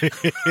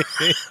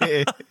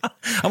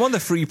 I'm on the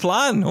free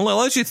plan. Only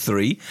allows you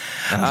 3.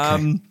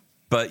 Okay.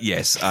 But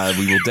yes,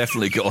 we will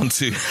definitely get on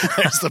to.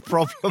 That's the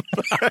problem.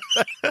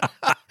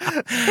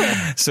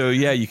 So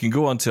yeah, you can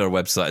go onto our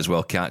website as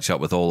well, catch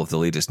up with all of the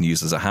latest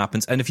news as it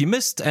happens. And if you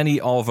missed any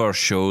of our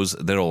shows,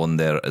 they're all on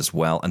there as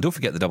well. And don't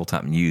forget the Double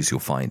Tap News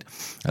you'll find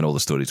and all the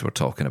stories we're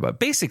talking about.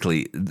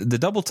 Basically, the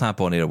Double Tap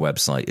On Air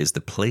website is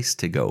the place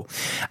to go.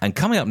 And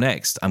coming up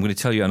next, I'm going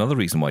to tell you another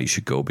reason why you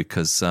should go,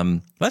 because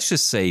let's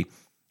just say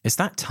it's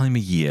that time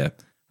of year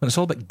when it's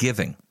all about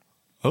giving.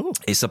 Oh,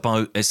 It's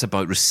about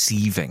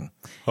receiving.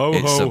 ho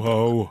It's ho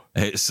ho!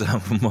 It's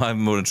I'm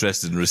more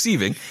interested in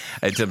receiving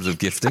in terms of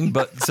gifting,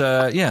 but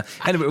yeah.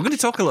 Anyway, we're going to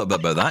talk a little bit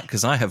about that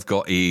because I have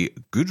got a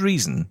good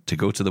reason to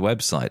go to the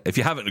website. If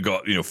you haven't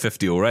got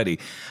 50 already,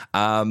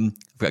 I've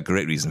got a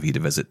great reason for you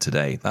to visit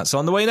today. That's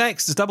on the way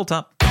next. It's Double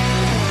Tap.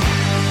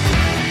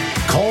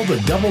 Call the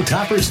Double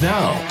Tappers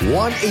now,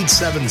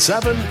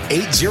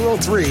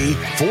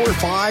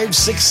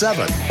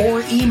 1-877-803-4567,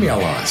 or email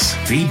us,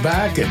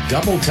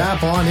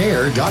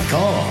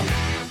 feedback@doubletaponair.com.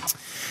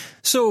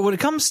 So when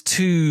it comes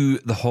to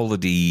the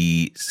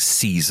holiday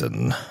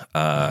season,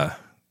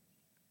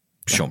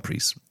 Sean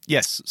Priest,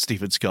 Yes,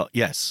 Stephen Scott.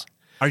 Yes.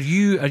 are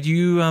you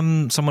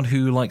someone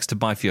who likes to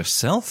buy for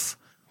yourself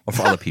or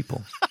for other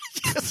people?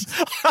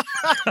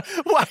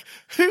 What?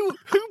 Who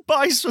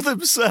buys for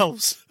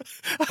themselves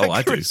at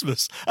I do.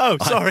 Christmas? Oh,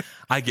 sorry.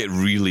 I get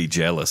really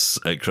jealous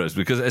at Christmas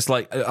because it's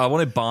like I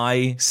want to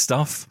buy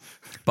stuff,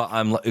 but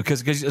I'm like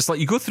because it's like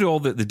you go through all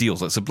the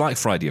deals. Like so Black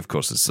Friday, of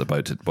course, it's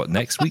about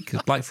next week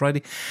is Black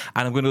Friday,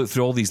 and I'm going to go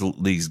through all these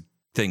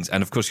things,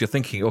 and of course you're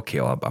thinking,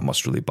 okay, well, I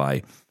must really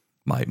buy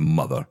my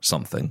mother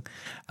something.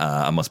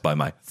 I must buy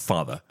my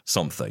father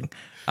something.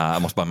 I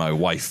must buy my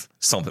wife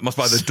something. I must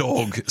buy the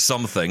dog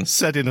something.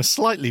 Said in a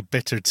slightly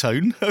bitter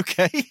tone.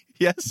 Okay.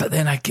 Yes. But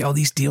then I get all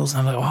these deals, and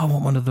I'm like, oh, I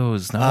want one of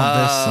those. And I want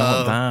this. And I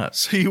want that.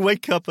 So you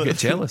wake up at Get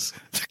jealous.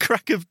 the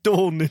crack of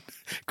dawn,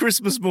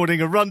 Christmas morning,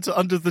 and run to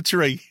under the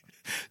tree.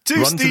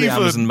 Run Stephen, to the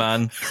Amazon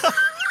man.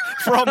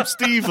 from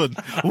Stephen.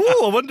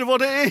 Ooh, I wonder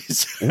what it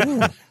is.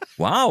 Ooh,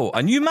 wow,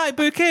 a new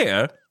MacBook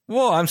Air?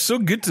 Whoa, I'm so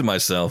good to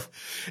myself.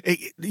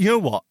 You know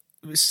what?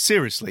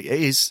 Seriously,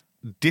 it is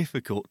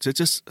difficult to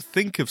just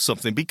think of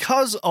something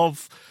because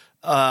of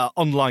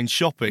online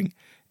shopping.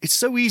 It's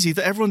so easy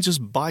that everyone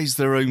just buys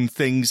their own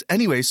things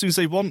anyway as soon as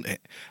they want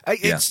it.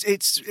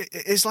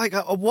 It's like,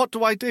 what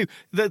do I do?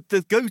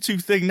 The go-to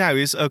thing now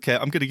is, okay,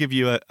 I'm going to give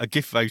you a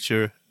gift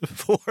voucher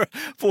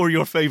for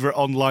your favorite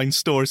online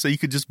store so you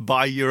can just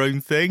buy your own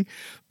thing.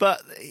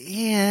 But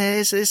yeah,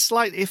 it's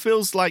like, it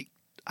feels like,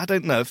 I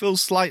don't know, it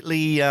feels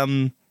slightly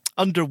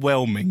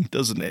underwhelming,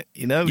 doesn't it?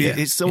 You know, Yeah.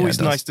 it's always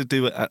Yeah, it does. nice to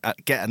do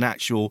get an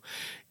actual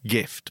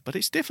gift, but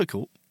it's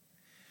difficult.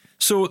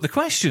 So the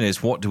question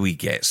is, what do we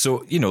get?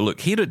 So, look,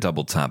 here at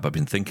Double Tap, I've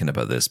been thinking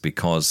about this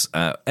because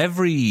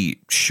every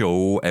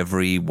show,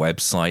 every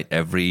website,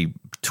 every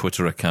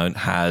Twitter account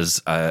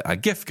has a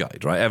gift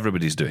guide, right?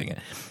 Everybody's doing it.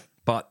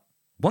 But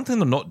one thing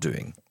they're not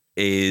doing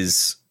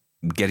is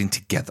getting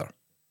together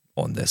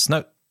on this.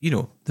 Now,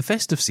 the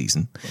festive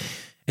season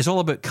is all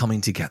about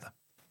coming together.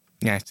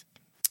 Yes.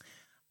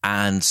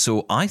 And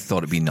so I thought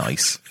it'd be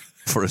nice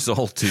for us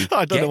all to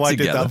I don't get know why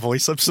together. I did that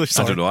voice. I'm so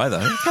sorry. I don't know either.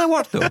 It kind of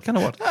worked, though. It kind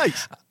of worked.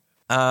 Nice.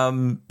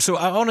 So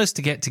I want us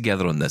to get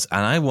together on this,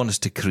 and I want us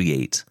to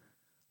create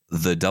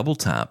the Double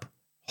Tap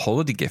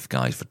Holiday Gift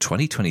Guide for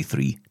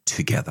 2023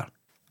 together.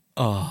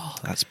 Oh,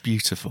 that's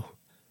beautiful.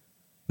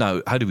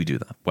 Now, how do we do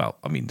that? Well,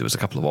 I mean, there was a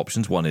couple of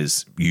options. One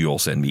is you all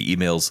send me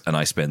emails, and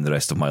I spend the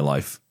rest of my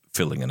life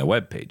filling in a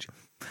web page.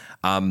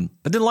 I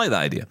didn't like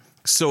that idea.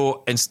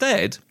 So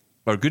instead,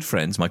 our good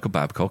friends, Michael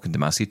Babcock and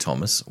Damasi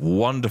Thomas,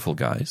 wonderful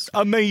guys,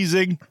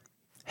 Amazing.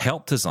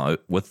 helped us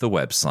out with the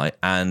website,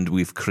 and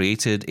we've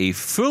created a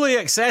fully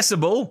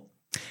accessible.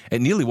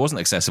 It nearly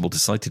wasn't accessible to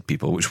sighted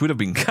people, which would have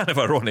been kind of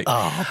ironic.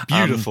 Oh,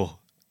 beautiful.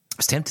 I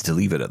was tempted to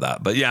leave it at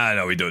that, but yeah, I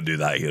know we don't do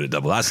that here at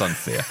Double. That's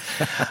unfair.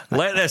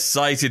 Let the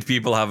sighted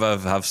people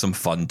have some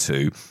fun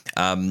too.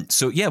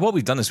 So yeah, what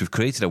we've done is we've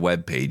created a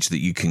web page that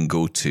you can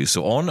go to.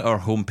 So on our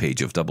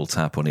homepage of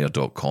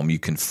doubletaponair.com, you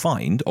can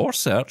find or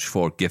search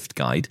for gift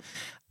guide,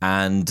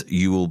 and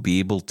you will be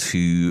able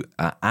to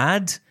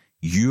add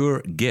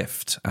your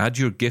gift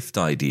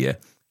idea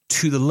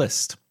to the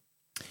list.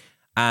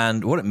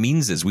 And what it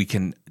means is we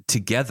can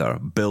together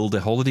build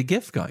a holiday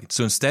gift guide.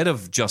 So instead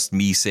of just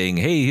me saying,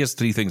 hey, here's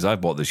 3 things I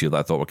bought this year that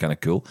I thought were kind of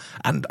cool,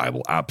 and I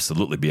will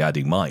absolutely be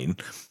adding mine,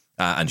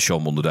 and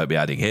Sean will no doubt be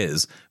adding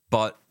his,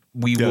 but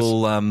we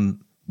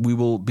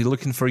will be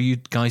looking for you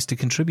guys to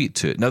contribute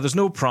to it. Now, there's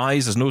no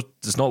prize. It's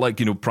not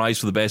like, prize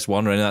for the best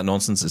one or any of that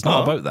nonsense. It's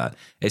not about that.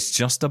 It's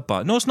just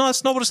about, no, it's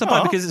not what it's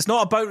about, because it's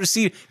not about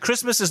receiving.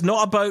 Christmas is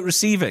not about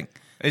receiving.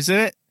 Isn't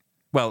it?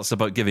 Well, it's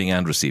about giving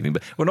and receiving,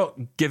 but we're not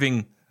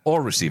giving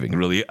or receiving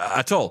really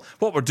at all.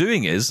 What we're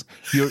doing is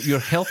you're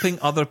helping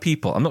other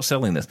people. I'm not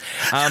selling this.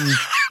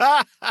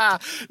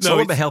 It's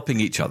all about helping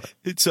each other.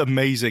 It's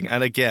amazing.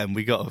 And again,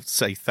 we got to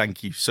say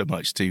thank you so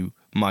much to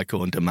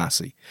Michael and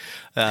Damasi.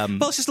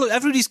 Well, it's just, look,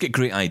 everybody's got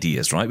great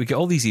ideas, right? We get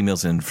all these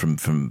emails in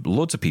from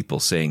loads of people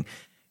saying,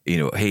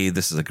 hey,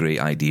 this is a great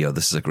idea,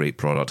 this is a great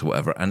product, or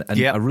whatever. And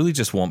I really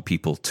just want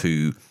people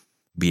to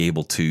be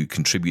able to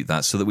contribute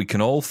that so that we can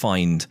all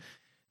find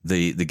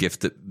the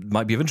gift that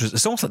might be of interest.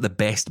 It's almost like the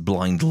best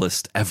blind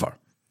list ever,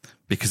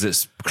 because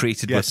it's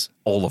created with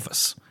all of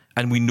us.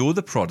 And we know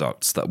the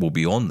products that will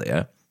be on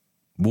there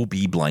will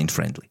be blind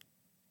friendly.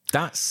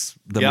 That's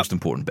the most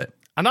important bit.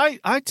 And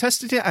I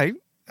tested it out,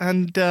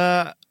 and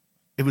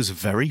it was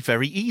very,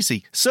 very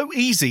easy. So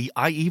easy,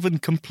 I even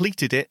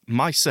completed it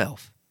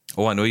myself.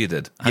 Oh, I know you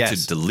did. I had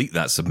to delete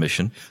that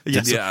submission.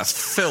 Yes. Yeah,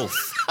 filth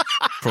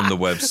from the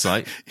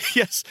website.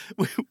 Yes,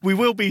 we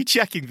will be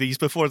checking these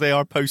before they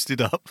are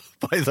posted up,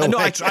 by the way. No,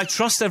 I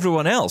trust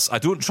everyone else. I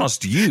don't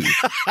trust you.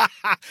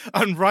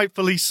 And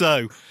rightfully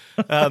so.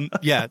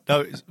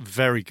 It's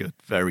very good,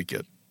 very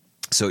good.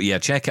 So, yeah,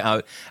 check it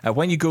out.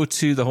 When you go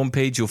to the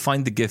homepage, you'll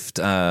find the gift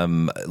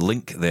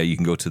link there. You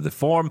can go to the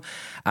form.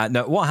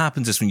 Now, what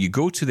happens is when you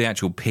go to the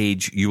actual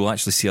page, you will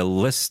actually see a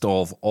list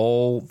of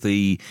all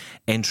the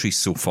entries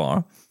so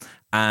far.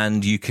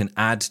 And you can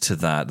add to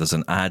that. There's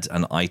an add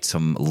an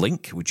item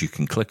link, which you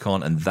can click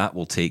on, and that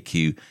will take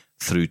you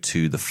through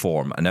to the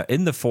form. And now,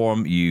 in the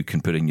form, you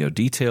can put in your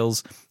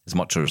details, as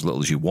much or as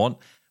little as you want.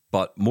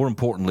 But more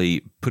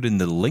importantly, put in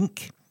the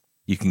link.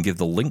 You can give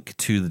the link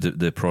to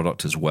the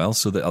product as well,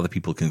 so that other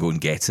people can go and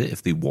get it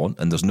if they want.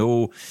 And there's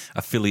no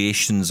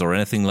affiliations or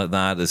anything like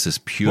that. This is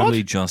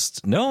purely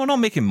just... No, we're not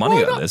making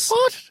money out of this.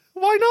 What?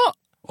 Why not?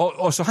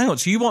 Oh, so hang on.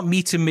 So you want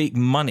me to make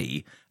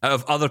money out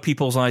of other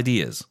people's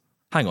ideas?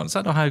 Hang on. Is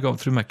that not how I got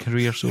through my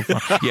career so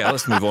far? Yeah,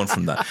 let's move on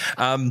from that.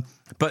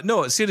 But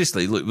no,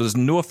 seriously, look, there's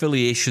no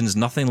affiliations,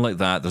 nothing like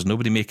that. There's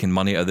nobody making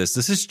money out of this.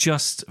 This is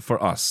just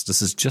for us.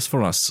 This is just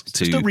for us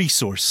to... It's a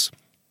resource.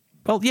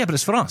 Well, yeah, but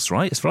it's for us,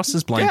 right? It's for us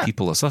as blind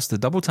people. It's us, the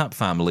Double Tap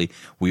family.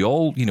 We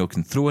all,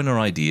 can throw in our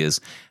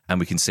ideas, and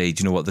we can say,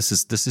 do you know what? This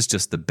is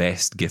just the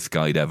best gift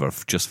guide ever,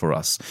 just for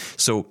us.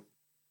 So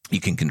you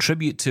can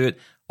contribute to it.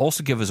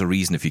 Also, give us a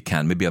reason if you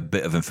can, maybe a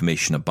bit of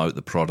information about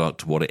the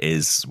product, what it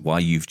is, why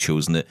you've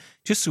chosen it,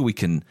 just so we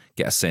can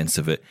get a sense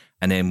of it.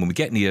 And then when we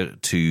get near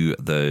to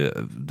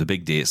the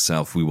big day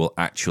itself, we will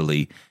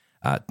actually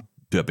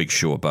do a big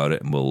show about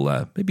it, and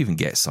we'll maybe even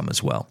get some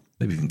as well.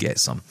 Maybe even get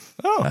some.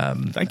 Oh,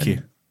 thank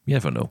you. You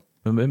never know.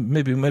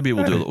 Maybe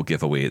we'll do a little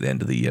giveaway at the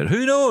end of the year.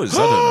 Who knows? I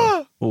don't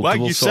know. Well,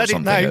 you sort said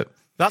it now. out.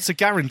 That's a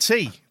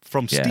guarantee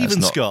from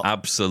Stephen Scott.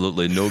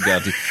 Absolutely no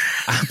guarantee.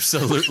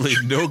 Absolutely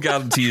no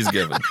guarantee is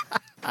given.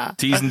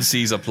 T's and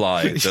C's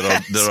apply.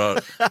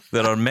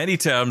 There are many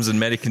terms and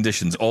many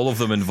conditions. All of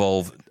them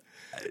involve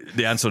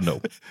the answer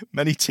no.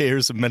 Many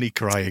tears and many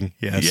crying.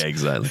 Yes. Yeah,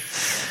 exactly.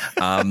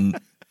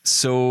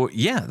 So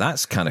yeah,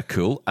 that's kind of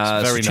cool.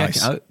 Very check nice.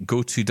 it out.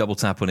 Go to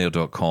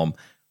doubletaponair.com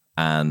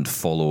and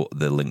follow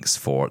the links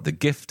for the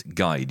gift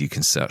guide. You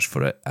can search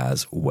for it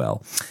as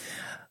well.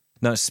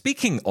 Now,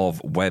 speaking of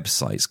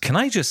websites, can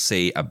I just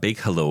say a big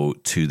hello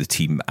to the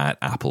team at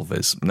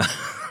AppleVis?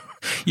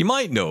 You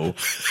might know,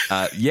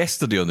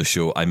 yesterday on the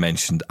show, I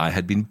mentioned I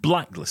had been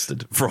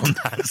blacklisted from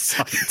that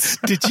site.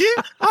 Did you?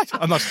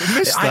 I must have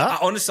missed that.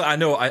 Honestly, I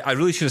know. I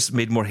really should have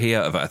made more hay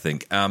out of it, I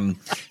think.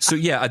 So,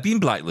 yeah, I'd been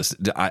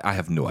blacklisted. I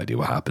have no idea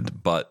what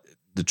happened, but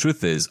the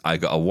truth is I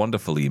got a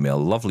wonderful email,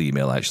 lovely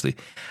email, actually,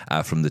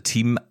 from the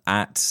team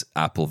at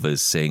AppleVis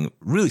saying,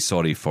 really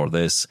sorry for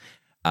this.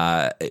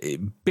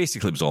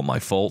 Basically, it was all my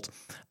fault.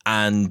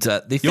 And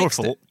they fixed Your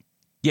fault? it.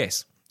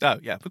 Yes. Oh,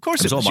 yeah. Of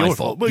course it was all my your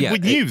fault. We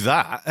knew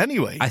that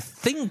anyway. I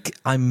think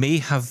I may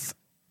have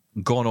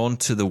gone on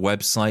to the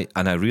website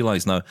and I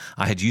realised now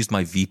I had used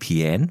my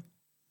VPN.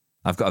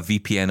 I've got a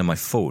VPN on my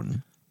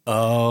phone.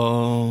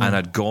 Oh. And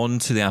I'd gone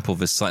to the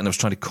AppleVis site and I was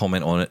trying to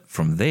comment on it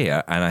from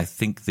there. And I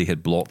think they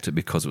had blocked it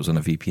because it was on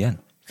a VPN.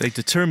 They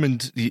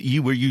determined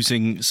you were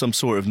using some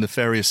sort of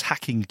nefarious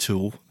hacking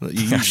tool that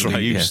you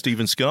usually use,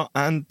 Stephen Scott,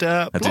 and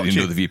I didn't even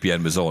know the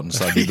VPN was on,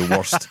 so I'd be the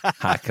worst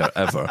hacker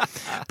ever.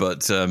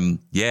 But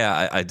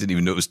I didn't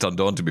even know it was turned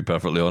on, to be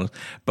perfectly honest.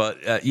 But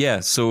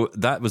so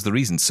that was the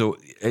reason. So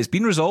it's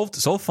been resolved.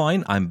 It's all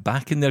fine. I'm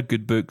back in their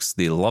good books.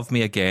 They love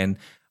me again.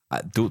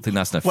 I don't think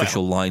that's an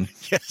official line.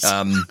 Yes.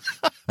 I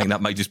think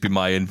that might just be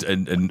my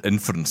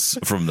inference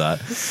from that.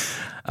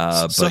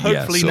 So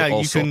hopefully now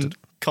you sorted. can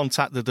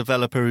contact the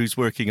developer who's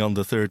working on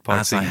the third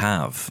party. As I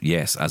have,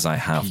 yes, as I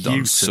have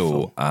done.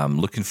 So I'm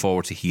looking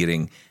forward to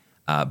hearing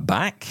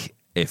back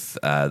if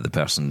the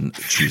person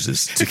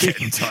chooses to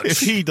get in touch. If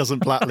he doesn't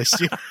blacklist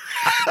you.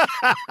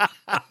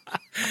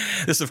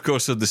 This, of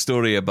course, is the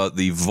story about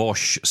the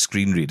Vosh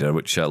screen reader,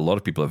 which a lot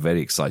of people are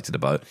very excited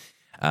about,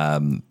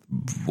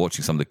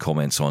 watching some of the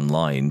comments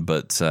online.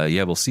 But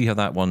we'll see how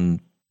that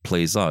one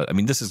plays out. I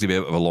mean, this is going to be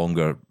a bit of a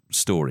longer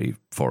story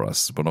for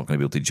us. We're not going to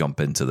be able to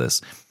jump into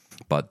this.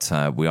 But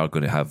we are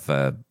going to have,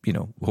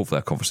 hopefully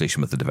a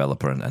conversation with the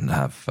developer and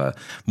have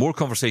more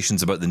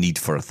conversations about the need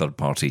for a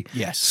third-party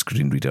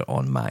screen reader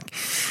on Mac.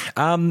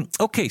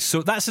 Okay,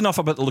 so that's enough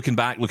about the looking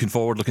back, looking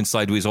forward, looking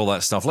sideways, all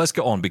that stuff. Let's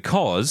get on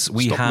because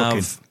we have...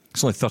 Looking.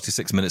 It's only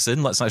 36 minutes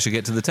in. Let's actually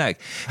get to the tech.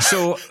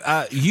 So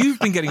you've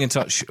been getting in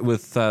touch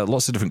with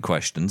lots of different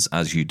questions,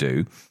 as you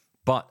do.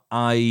 But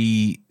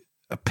I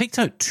picked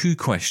out 2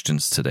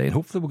 questions today, and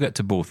hopefully we'll get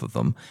to both of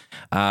them.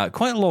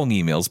 Quite long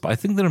emails, but I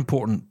think they're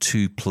important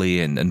to play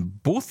in.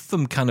 And both of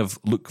them kind of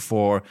look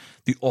for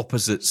the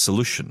opposite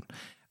solution.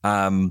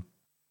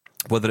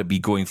 Whether it be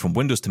going from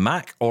Windows to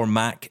Mac or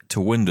Mac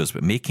to Windows,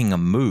 but making a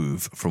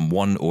move from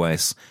one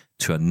OS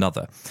to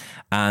another.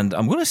 And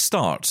I'm going to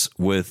start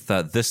with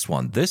this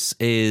one. This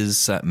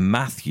is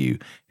Matthew,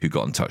 who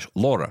got in touch.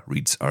 Laura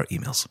reads our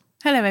emails.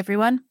 Hello,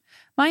 everyone.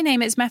 My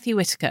name is Matthew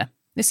Whitaker.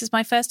 This is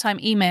my first time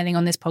emailing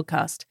on this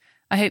podcast.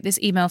 I hope this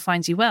email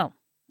finds you well.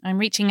 I'm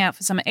reaching out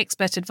for some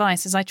expert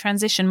advice as I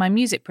transition my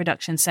music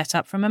production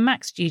setup from a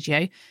Mac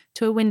studio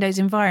to a Windows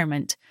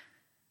environment.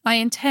 I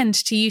intend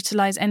to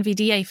utilise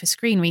NVDA for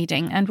screen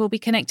reading and will be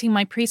connecting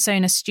my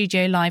PreSonus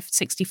Studio Live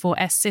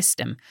 64S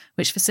system,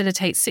 which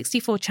facilitates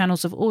 64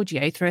 channels of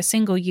audio through a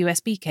single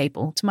USB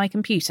cable, to my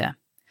computer.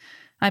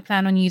 I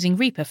plan on using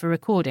Reaper for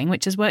recording,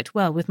 which has worked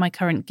well with my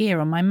current gear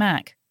on my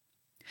Mac.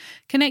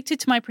 Connected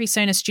to my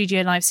PreSonus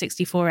Studio Live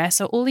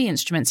 64S are all the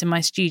instruments in my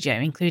studio,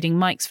 including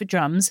mics for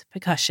drums,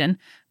 percussion,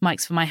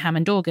 mics for my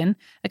Hammond organ,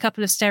 a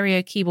couple of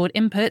stereo keyboard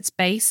inputs,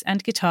 bass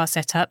and guitar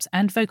setups,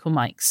 and vocal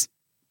mics.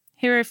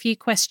 Here are a few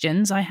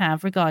questions I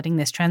have regarding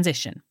this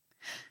transition.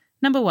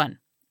 Number 1.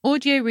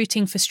 Audio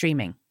routing for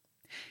streaming.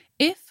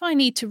 If I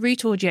need to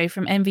route audio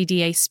from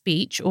NVDA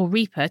Speech or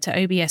Reaper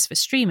to OBS for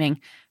streaming,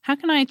 how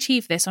can I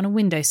achieve this on a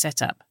Windows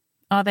setup?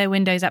 Are there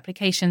Windows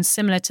applications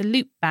similar to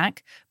Loopback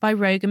by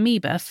Rogue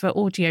Amoeba for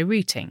audio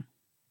routing?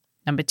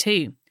 Number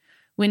 2.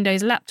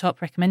 Windows laptop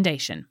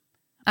recommendation.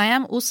 I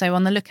am also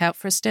on the lookout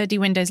for a sturdy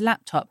Windows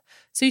laptop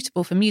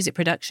suitable for music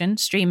production,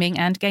 streaming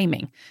and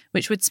gaming,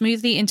 which would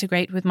smoothly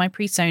integrate with my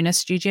PreSonus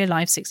Studio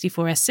Live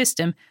 64S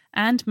system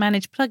and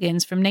manage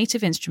plugins from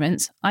Native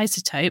Instruments,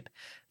 iZotope,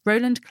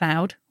 Roland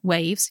Cloud,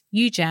 Waves,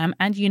 UJAM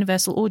and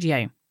Universal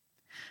Audio.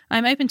 I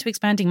am open to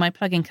expanding my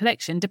plugin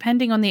collection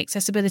depending on the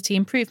accessibility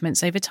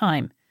improvements over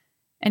time.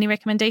 Any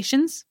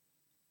recommendations?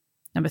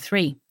 Number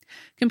 3.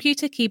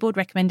 Computer keyboard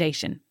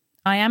recommendation.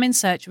 I am in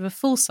search of a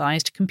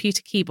full-sized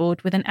computer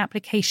keyboard with an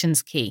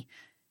applications key.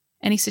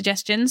 Any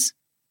suggestions?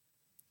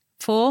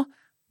 4.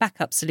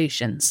 Backup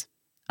solutions.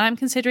 I'm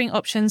considering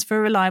options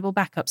for reliable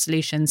backup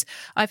solutions.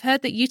 I've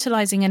heard that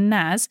utilising a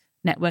NAS,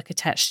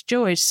 network-attached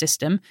storage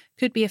system,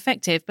 could be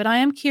effective, but I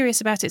am curious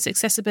about its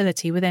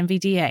accessibility with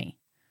NVDA.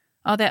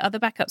 Are there other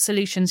backup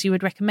solutions you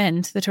would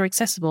recommend that are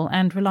accessible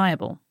and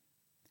reliable?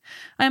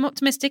 I am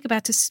optimistic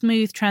about a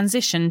smooth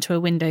transition to a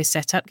Windows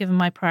setup given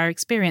my prior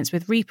experience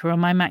with Reaper on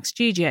my Mac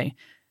Studio.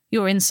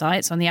 Your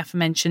insights on the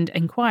aforementioned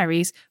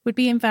inquiries would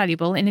be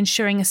invaluable in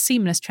ensuring a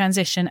seamless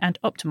transition and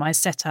optimised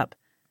setup.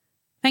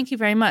 Thank you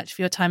very much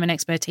for your time and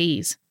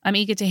expertise. I'm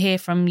eager to hear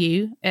from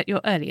you at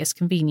your earliest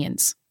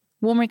convenience.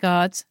 Warm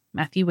regards,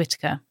 Matthew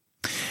Whitaker.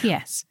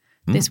 Yes.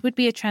 This would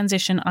be a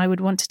transition I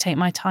would want to take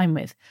my time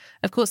with.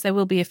 Of course, there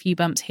will be a few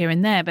bumps here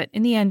and there, but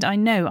in the end, I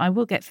know I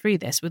will get through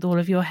this with all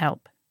of your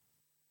help.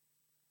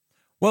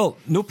 Well,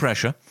 no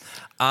pressure.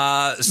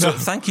 So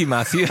thank you,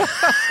 Matthew.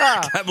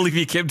 I can't believe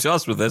you came to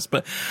us with this,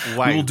 but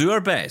Wow. we will do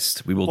our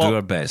best. We will do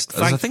our best.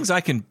 There's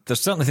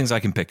certainly things I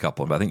can pick up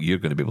on, but I think you're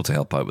going to be able to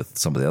help out with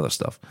some of the other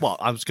stuff. Well,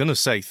 I was going to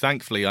say,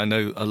 thankfully, I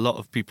know a lot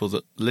of people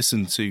that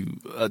listen to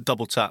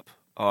Double Tap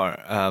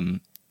are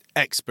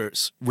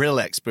experts,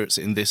 real experts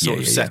in this sort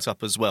of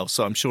setup as well.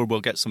 So I'm sure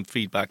we'll get some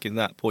feedback in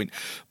that point.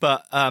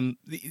 But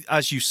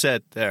as you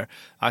said there,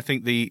 I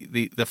think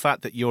the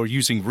fact that you're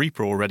using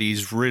Reaper already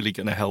is really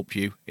going to help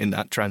you in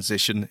that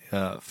transition,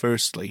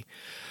 firstly.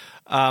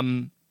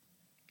 The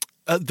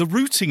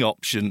routing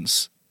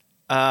options,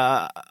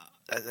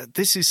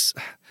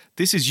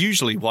 this is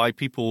usually why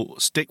people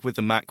stick with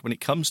the Mac when it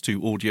comes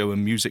to audio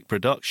and music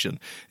production,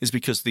 is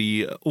because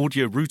the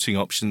audio routing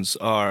options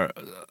are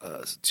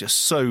just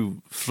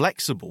so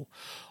flexible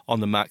on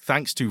the Mac,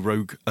 thanks to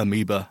Rogue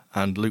Amoeba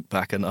and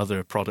Loopback and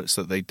other products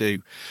that they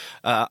do.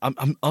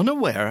 I'm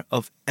unaware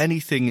of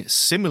anything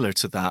similar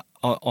to that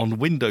on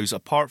Windows,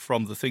 apart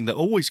from the thing that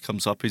always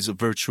comes up is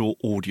virtual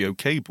audio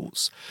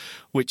cables,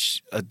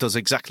 which does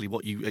exactly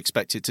what you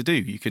expect it to do.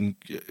 You can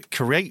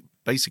create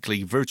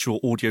basically virtual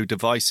audio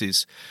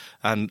devices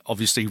and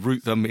obviously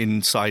route them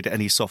inside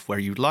any software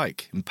you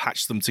like and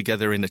patch them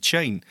together in a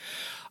chain.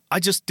 I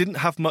just didn't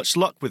have much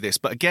luck with this,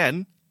 but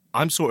again,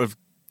 I'm sort of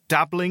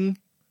dabbling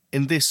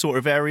in this sort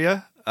of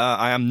area.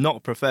 I am not a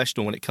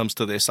professional when it comes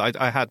to this.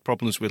 I had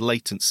problems with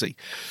latency,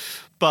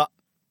 but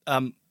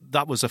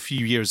that was a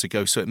few years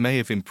ago, so it may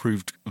have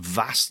improved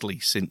vastly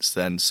since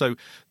then. So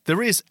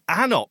there is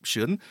an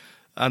option,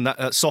 and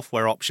that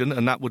software option,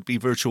 and that would be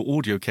virtual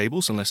audio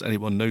cables, unless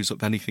anyone knows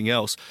of anything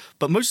else.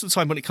 But most of the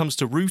time when it comes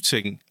to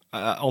routing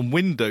on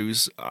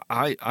Windows,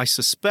 I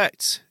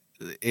suspect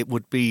it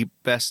would be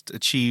best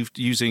achieved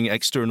using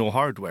external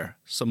hardware,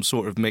 some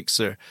sort of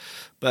mixer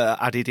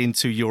added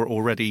into your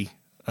already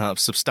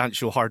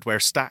substantial hardware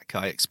stack,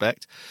 I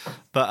expect.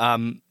 But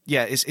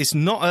it's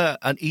not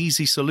an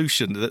easy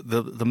solution.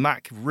 The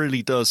Mac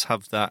really does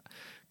have that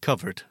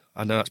covered.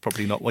 I know that's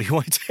probably not what you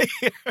want to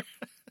hear.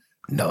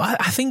 No,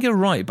 I think you're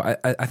right, but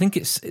I think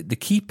it's the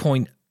key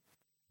point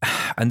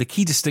and the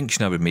key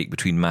distinction I would make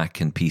between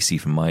Mac and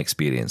PC from my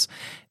experience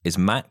is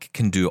Mac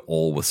can do it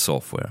all with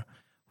software,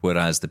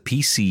 whereas the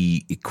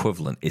PC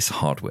equivalent is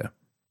hardware.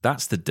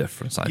 That's the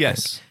difference, I think.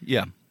 Yes,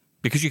 yeah.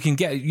 Because you can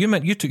get,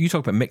 you talk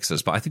about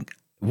mixers, but I think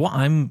what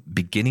I'm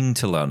beginning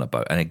to learn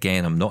about, and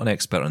again, I'm not an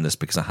expert on this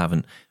because I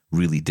haven't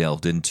really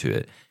delved into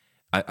it,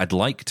 I'd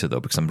like to, though,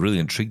 because I'm really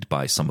intrigued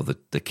by some of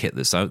the kit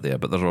that's out there.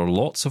 But there are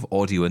lots of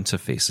audio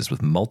interfaces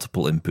with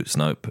multiple inputs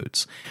and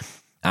outputs.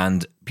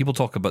 And people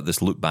talk about this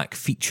loopback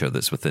feature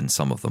that's within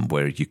some of them,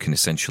 where you can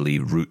essentially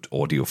route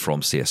audio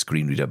from, say, a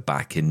screen reader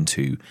back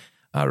into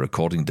a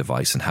recording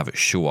device and have it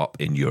show up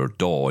in your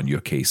DAW, in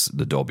your case,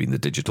 the DAW being the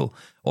digital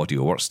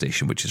audio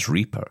workstation, which is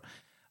Reaper.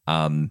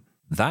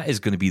 That is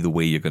going to be the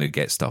way you're going to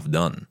get stuff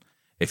done.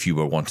 If you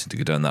were wanting to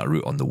go down that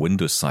route on the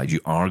Windows side, you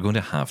are going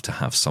to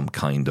have some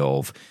kind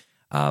of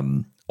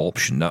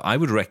option. Now, I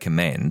would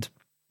recommend,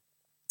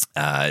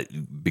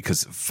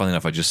 because funny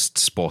enough, I just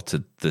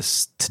spotted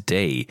this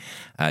today,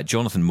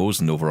 Jonathan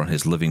Mosen over on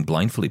his Living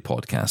Blindfully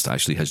podcast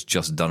actually has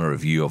just done a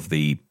review of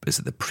the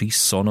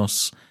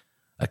PreSonus?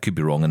 I could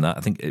be wrong in that. I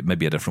think it may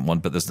be a different one,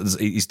 but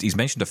he's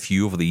mentioned a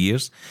few over the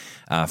years,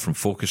 from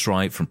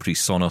Focusrite, from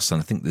PreSonus,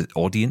 and I think the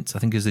Audient, I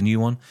think, is the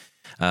new one.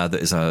 That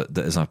is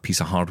a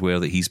piece of hardware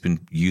that he's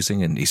been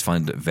using, and he's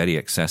found it very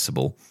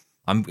accessible.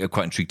 I'm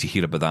quite intrigued to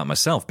hear about that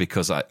myself,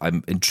 because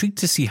I'm intrigued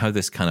to see how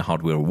this kind of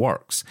hardware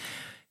works.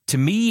 To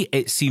me,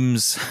 it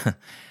seems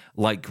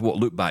like what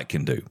Loopback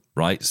can do,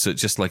 right? So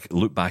it's just like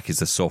Loopback is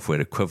the software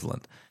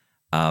equivalent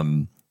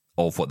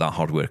of what that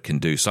hardware can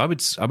do. So I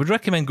would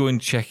recommend going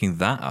and checking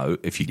that out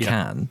if you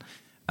can,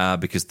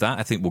 because that,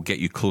 I think, will get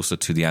you closer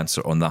to the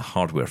answer on the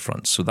hardware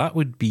front. So that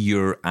would be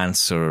your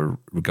answer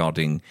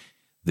regarding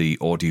the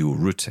audio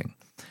routing.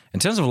 In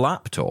terms of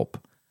laptop,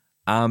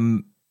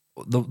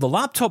 the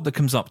laptop that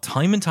comes up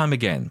time and time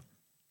again,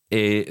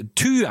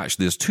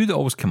 there's two that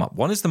always come up.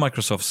 One is the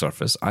Microsoft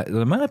Surface.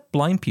 The amount of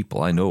blind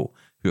people I know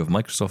who have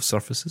Microsoft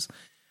Surfaces,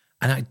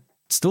 and I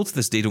still to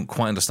this day don't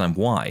quite understand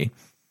why.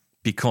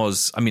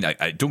 Because, I mean,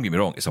 I don't get me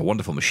wrong, it's a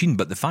wonderful machine,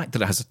 but the fact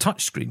that it has a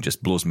touchscreen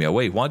just blows me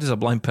away. Why does a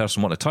blind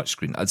person want a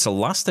touchscreen? It's the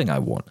last thing I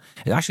want.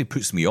 It actually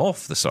puts me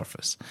off the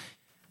Surface.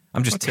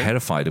 I'm just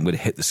terrified I'm going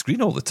to hit the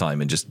screen all the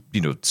time and just,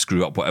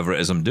 screw up whatever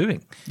it is I'm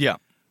doing. Yeah.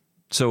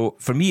 So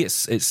for me,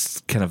 it's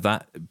kind of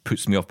that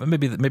puts me off. But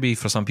maybe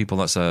for some people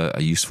that's a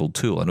useful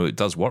tool. I know it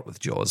does work with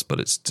JAWS,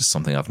 but it's just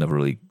something I've never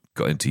really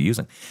got into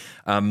using.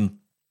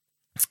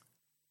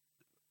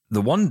 The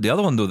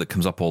other one, though, that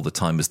comes up all the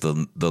time is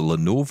the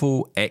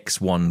Lenovo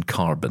X1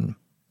 Carbon,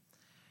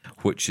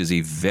 which is a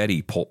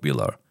very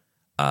popular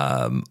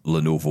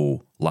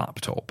Lenovo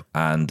laptop,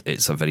 and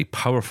it's a very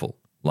powerful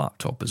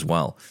laptop as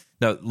well.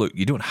 Now, look,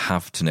 you don't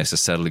have to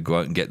necessarily go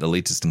out and get the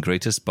latest and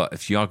greatest, but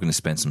if you are going to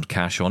spend some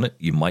cash on it,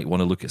 you might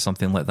want to look at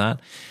something like that.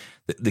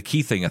 The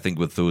key thing, I think,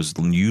 with those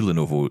new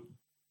Lenovo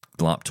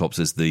laptops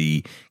is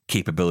the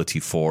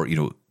capability for,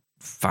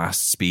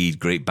 fast speed,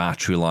 great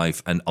battery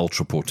life, and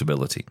ultra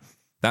portability.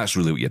 That's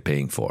really what you're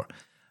paying for.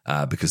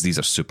 Because these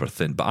are super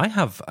thin. But I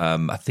have,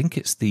 I think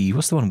it's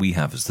what's the one we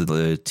have? It's the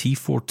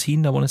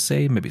T14, I want to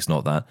say. Maybe it's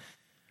not that.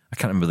 I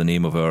can't remember the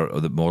name of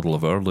the model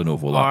of our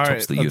Lenovo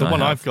laptops that you and I have. The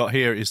one I've got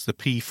here is the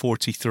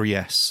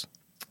P43S.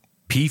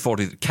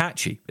 P40,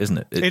 catchy, isn't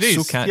it? It is.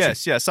 So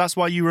catchy. Yes. That's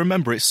why you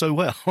remember it so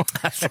well.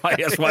 That's why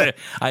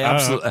I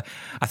absolutely.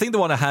 I think the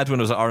one I had when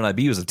I was at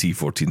RNIB was a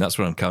T14. That's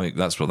where I'm coming.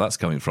 That's where that's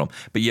coming from.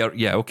 But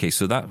yeah. Okay.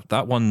 So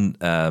that one.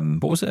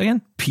 What was it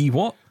again? P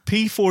what?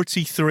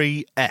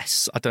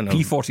 P43S. I don't know.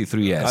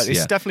 P43S.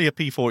 It's definitely a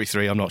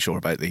P43. I'm not sure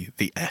about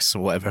the S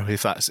or whatever,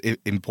 if that's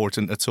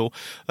important at all.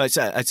 It's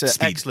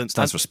excellent.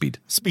 Stands for speed.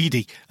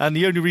 Speedy. And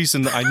the only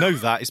reason that I know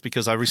that is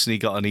because I recently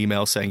got an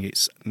email saying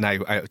it's now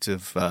out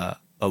of a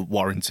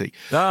warranty.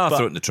 Throw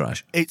it in the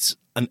trash. It's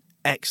an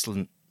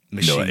excellent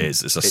machine. No, it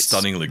is. It's a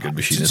stunningly good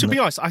machine, To isn't be it?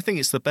 honest, I think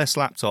it's the best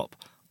laptop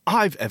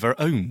I've ever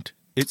owned.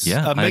 It's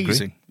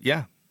amazing.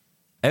 Yeah.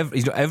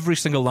 Every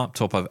single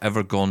laptop I've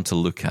ever gone to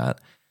look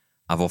at,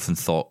 I've often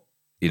thought,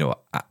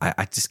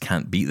 I just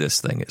can't beat this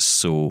thing. It's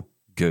so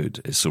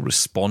good. It's so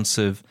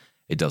responsive.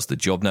 It does the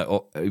job.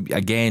 Now,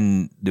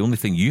 again, the only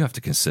thing you have to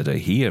consider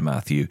here,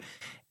 Matthew,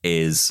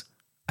 is,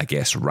 I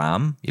guess,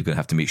 RAM. You're going to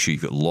have to make sure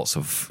you've got lots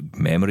of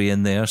memory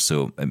in there.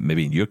 So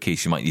maybe in your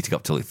case, you might need to go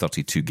up to like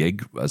 32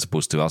 gig as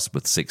opposed to us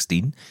with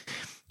 16.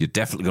 You're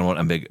definitely going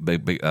to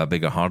want a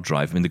bigger hard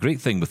drive. I mean, the great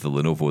thing with the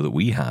Lenovo that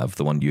we have,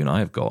 the one you and I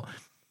have got,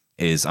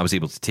 is I was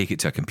able to take it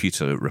to a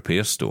computer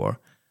repair store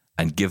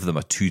and give them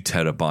a 2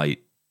 terabyte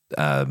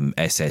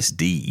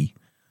SSD.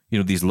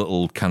 These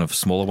little kind of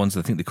smaller ones.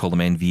 I think they call them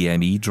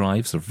NVMe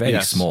drives. They're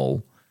very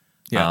small.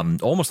 Yeah.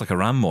 Almost like a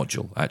RAM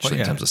module, actually,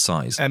 in terms of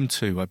size.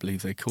 M2, I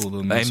believe they call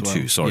them.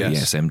 M2, sorry,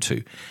 yes,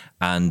 M2.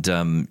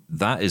 And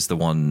that is the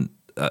one,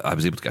 I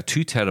was able to get a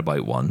 2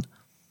 terabyte one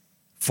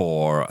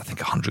for, I think,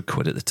 100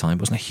 quid at the time.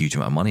 It wasn't a huge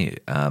amount of money.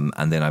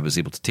 And then I was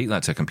able to take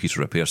that to a computer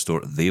repair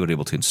store. They were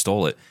able to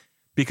install it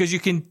because you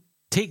can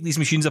take these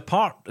machines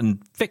apart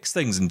and fix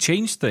things and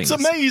change things.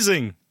 It's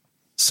amazing.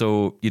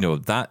 So,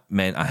 that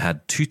meant I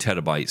had 2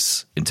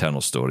 terabytes internal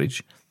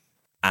storage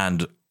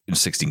and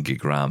 16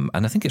 gig RAM.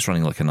 And I think it's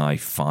running like an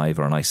i5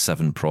 or an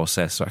i7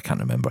 processor. I can't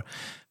remember.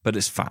 But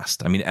it's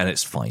fast. I mean, and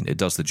it's fine. It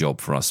does the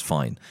job for us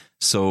fine.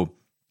 So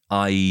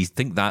I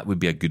think that would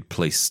be a good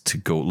place to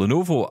go.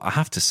 Lenovo, I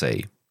have to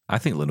say, I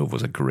think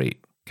Lenovo's a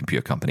great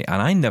computer company.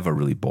 And I never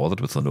really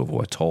bothered with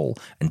Lenovo at all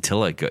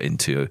until I got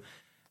into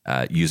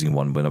using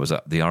one when I was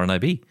at the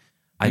RNIB.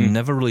 I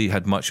never really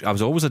had much. I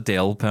was always a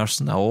Dell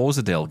person. I was always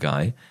a Dell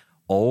guy.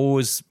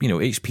 Always,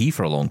 HP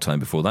for a long time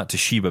before that,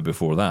 Toshiba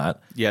before that.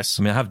 Yes.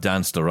 I mean, I have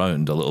danced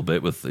around a little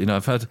bit with,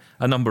 I've had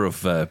a number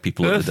of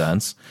people at the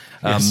dance.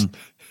 Yes.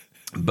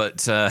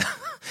 But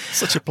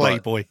such a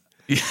playboy.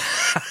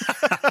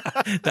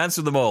 Dance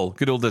with them all.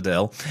 Good old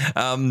Adele.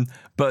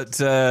 Lenovo's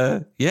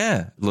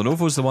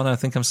the one I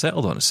think I'm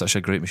settled on. It's such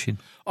a great machine.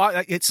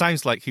 It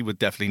sounds like he would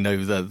definitely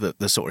know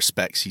the sort of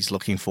specs he's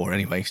looking for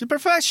anyway. He's a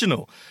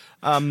professional.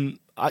 I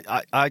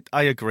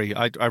agree.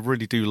 I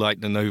really do like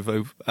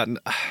Lenovo. And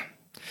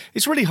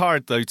it's really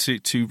hard, though,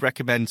 to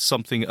recommend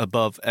something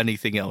above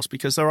anything else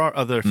because there are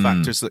other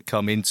factors that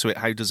come into it.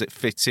 How does it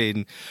fit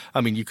in?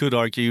 I mean, you could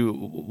argue,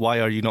 why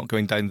are you not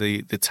going down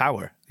the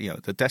tower,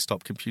 the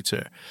desktop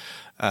computer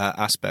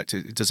aspect?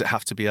 Does it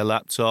have to be a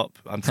laptop?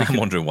 I'm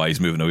wondering why he's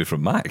moving away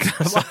from Mac.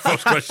 That's the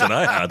first question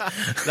I had.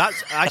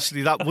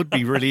 That would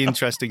be really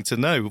interesting to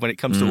know when it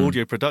comes to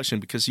audio production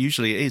because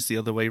usually it is the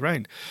other way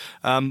around.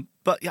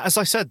 But as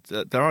I said,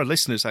 there are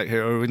listeners out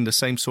here who are in the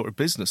same sort of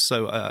business,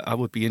 so I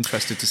would be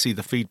interested to see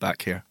the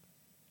feedback here.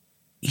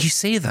 You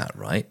say that,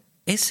 right?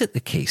 Is it the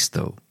case,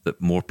 though,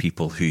 that more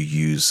people who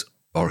use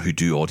or who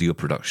do audio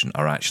production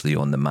are actually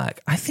on the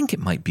Mac? I think it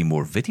might be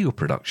more video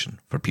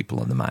production for people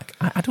on the Mac.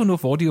 I don't know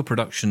if audio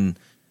production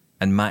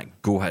and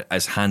Mac go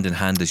as hand in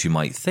hand as you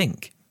might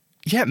think.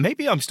 Yeah,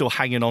 maybe I'm still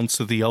hanging on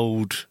to the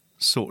old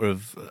sort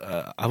of,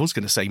 I was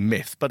going to say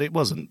myth, but it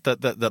wasn't,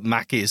 that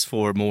Mac is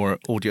for more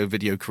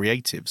audio-video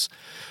creatives.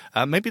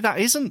 Maybe that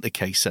isn't the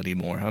case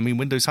anymore. I mean,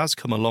 Windows has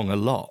come along a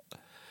lot.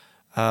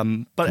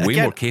 But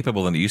way more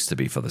capable than it used to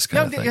be for this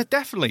kind of thing. Yeah,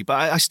 definitely.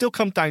 But I still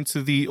come down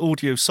to the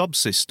audio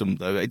subsystem,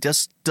 though. It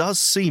just does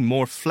seem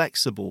more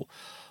flexible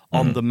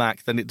on the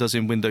Mac than it does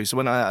in Windows.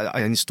 When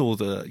I install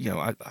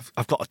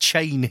I've got a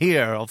chain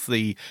here of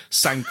the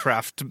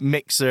Soundcraft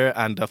mixer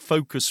and a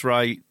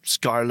Focusrite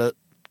Scarlett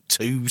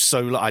 2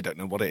 Solar, I don't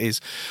know what it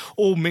is,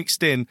 all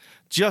mixed in,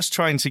 just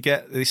trying to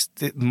get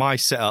my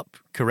setup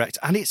correct.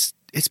 And it's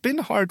been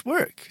hard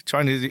work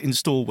trying to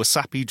install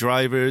Wasapi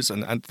drivers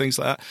and things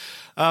like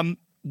that.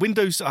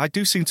 Windows, I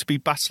do seem to be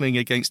battling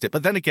against it.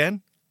 But then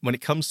again, when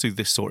it comes to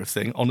this sort of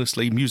thing,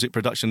 honestly, music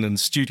production and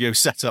studio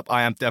setup,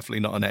 I am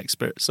definitely not an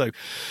expert. So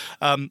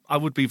I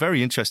would be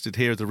very interested to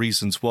hear the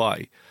reasons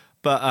why.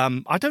 But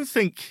I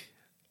think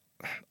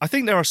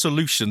there are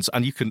solutions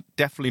and you can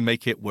definitely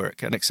make it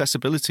work. And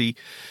accessibility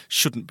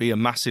shouldn't be a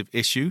massive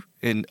issue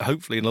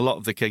hopefully in a lot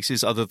of the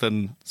cases, other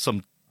than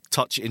some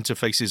touch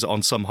interfaces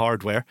on some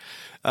hardware.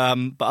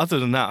 But other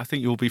than that, I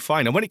think you'll be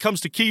fine. And when it comes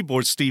to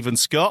keyboards, Stephen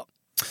Scott?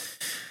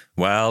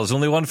 Well, there's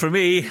only one for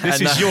me.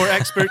 This is your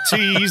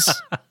expertise.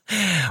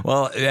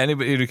 Well,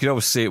 anybody, you can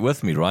always say it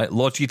with me, right?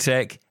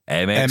 Logitech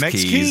MX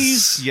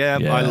keys. Yeah,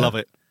 I love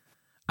it.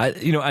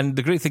 And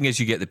the great thing is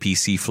you get the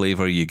PC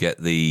flavor, you get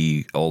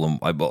the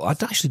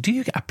actually, do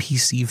you get a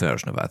PC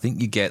version of it? I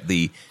think you get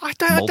the I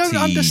don't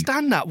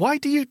understand that. Why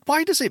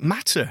does it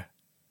matter?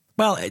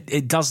 Well,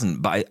 it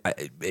doesn't, but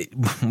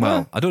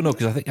I don't know,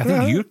 because I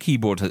think your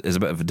keyboard is a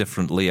bit of a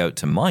different layout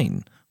to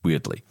mine,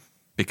 weirdly.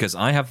 Because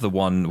I have the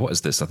one, what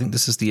is this? I think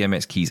this is the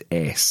MX Keys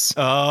S.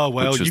 Oh,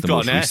 well, you've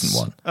got an S.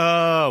 Recent one.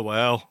 Oh,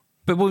 well.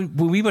 But when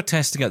we were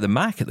testing out the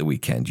Mac at the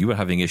weekend, you were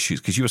having issues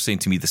because you were saying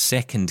to me the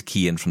second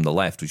key in from the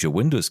left was your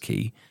Windows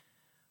key,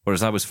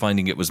 whereas I was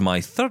finding it was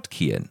my third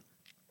key in.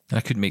 And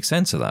I couldn't make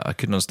sense of that. I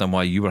couldn't understand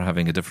why you were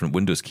having a different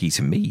Windows key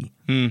to me.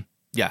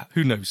 Yeah,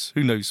 who knows?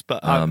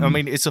 But I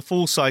mean, it's a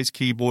full-size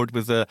keyboard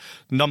with a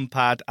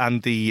numpad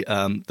and the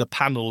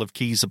panel of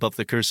keys above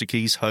the cursor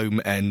keys,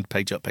 home, end,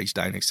 page up, page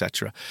down,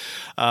 etc.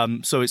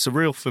 So it's a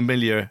real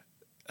familiar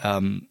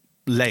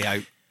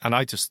layout, and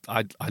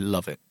I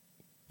love it.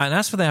 And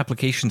as for the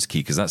applications key,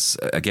 because that's,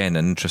 again,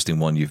 an interesting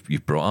one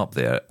you've brought up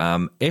there,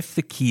 if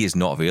the key is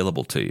not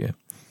available to you,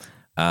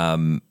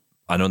 and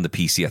on the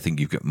PC, I think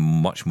you've got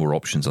much more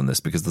options on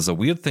this, because there's a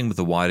weird thing with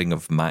the wiring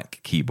of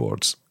Mac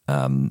keyboards.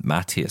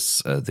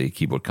 Matias, the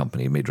keyboard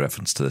company, made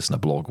reference to this in a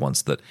blog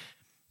once, that,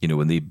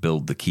 when they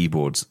build the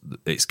keyboards,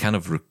 it's kind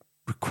of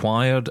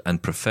required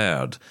and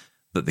preferred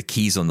that the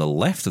keys on the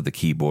left of the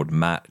keyboard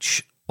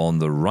match on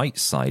the right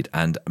side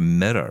and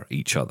mirror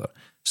each other.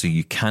 So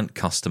you can't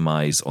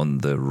customize on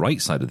the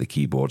right side of the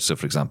keyboard. So,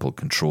 for example,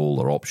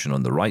 Control or Option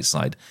on the right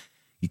side,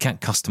 you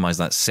can't customize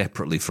that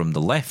separately from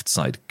the left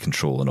side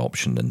Control and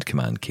Option and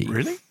Command key.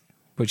 Really?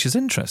 Which is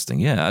interesting,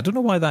 yeah. I don't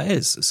know why that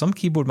is. Some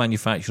keyboard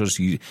manufacturers,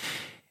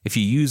 if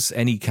you use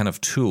any kind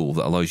of tool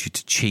that allows you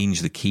to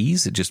change the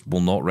keys, it just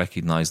will not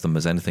recognize them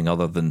as anything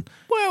other than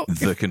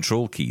the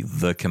Control key,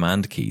 the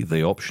Command key,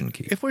 the Option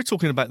key. If we're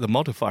talking about the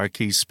modifier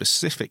keys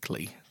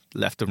specifically,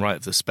 left and right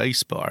of the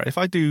space bar, if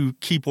I do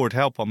keyboard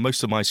help on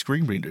most of my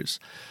screen readers,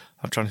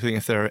 I'm trying to think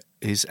if there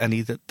is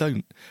any that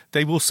don't.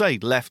 They will say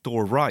left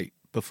or right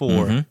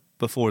before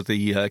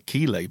the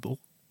key label.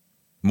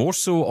 More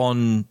so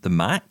on the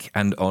Mac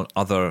and on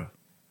other...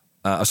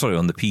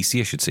 on the PC,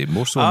 I should say.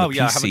 More so on the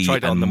PC. I haven't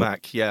tried it on the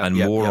Mac.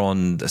 More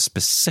on the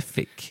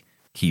specific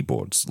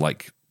keyboards,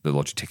 like the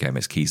Logitech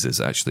MX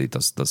Keys actually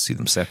does see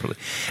them separately.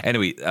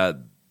 Anyway,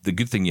 the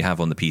good thing you have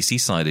on the PC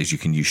side is you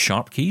can use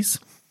Sharp keys.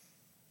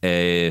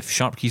 If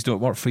Sharp keys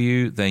don't work for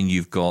you, then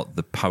you've got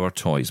the Power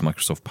Toys,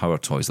 Microsoft Power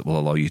Toys, that will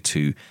allow you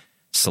to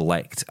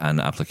select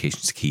an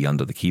applications key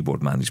under the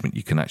keyboard management.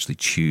 You can actually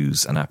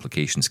choose an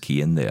applications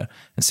key in there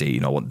and say,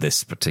 I want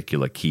this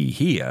particular key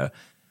here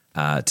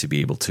to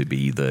be able to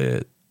be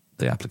the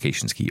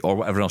applications key, or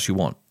whatever else you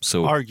want.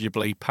 So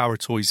arguably, Power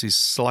Toys is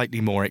slightly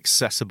more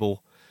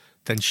accessible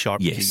than Sharp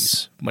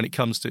keys when it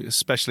comes to,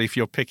 especially if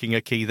you're picking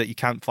a key that you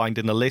can't find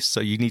in a list, so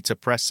you need to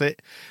press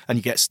it and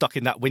you get stuck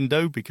in that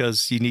window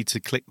because you need to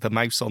click the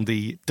mouse on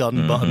the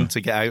done button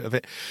to get out of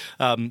it.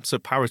 So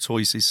Power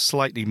Toys is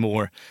slightly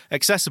more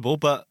accessible,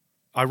 but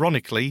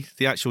ironically,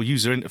 the actual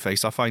user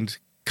interface I find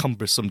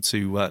cumbersome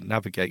to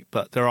navigate,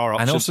 but there are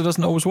options. And also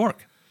doesn't always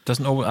work.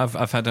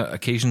 I've had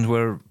occasions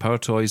where Power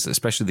Toys,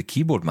 especially the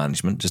keyboard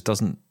management, just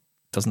doesn't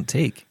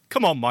take.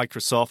 Come on,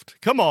 Microsoft.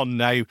 Come on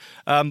now.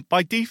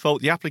 By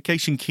default, the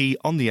application key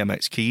on the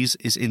MX Keys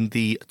is in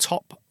the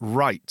top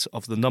right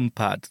of the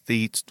numpad.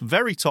 The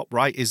very top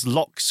right is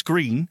lock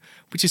screen,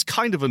 which is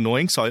kind of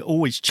annoying, so I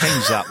always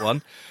change that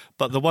one.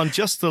 But the one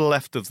just to the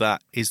left of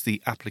that is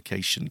the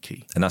application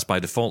key. And that's by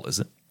default, is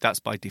it? That's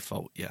by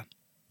default, yeah.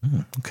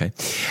 Okay.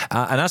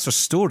 And as for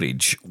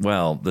storage,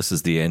 well, this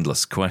is the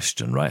endless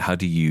question, right? How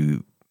do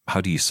you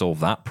solve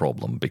that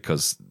problem?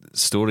 Because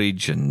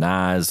storage and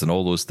NAS and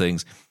all those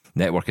things,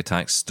 network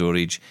attacks,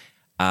 storage,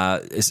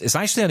 it's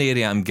actually an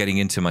area I'm getting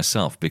into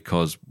myself,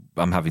 because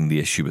I'm having the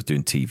issue with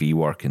doing TV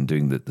work and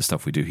doing the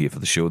stuff we do here for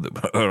the show,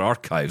 that our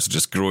archives are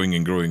just growing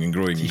and growing and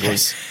growing and growing.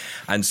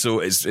 And so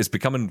it's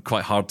becoming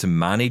quite hard to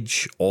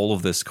manage all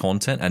of this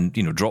content. And,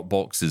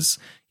 Dropbox is,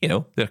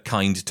 they're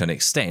kind to an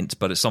extent,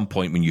 but at some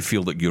point when you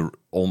feel that you're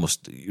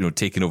almost,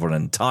 taking over an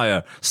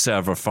entire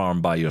server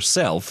farm by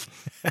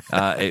yourself,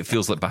 it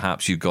feels like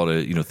perhaps you've got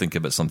to, think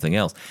about something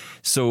else.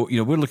 So,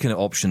 we're looking at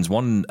options.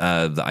 One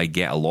that I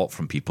get a lot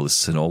from people is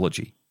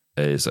Synology.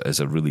 Is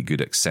a really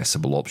good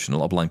accessible option. A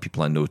lot of blind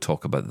people I know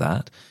talk about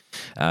that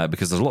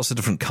because there's lots of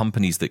different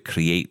companies that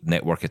create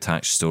network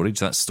attached storage.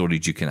 That's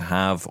storage you can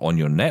have on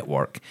your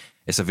network.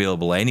 It's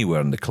available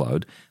anywhere in the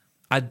cloud.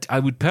 I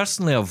would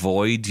personally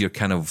avoid your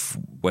kind of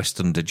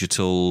Western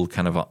Digital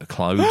kind of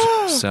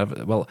cloud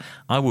service. Well,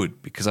 I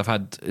would, because I've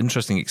had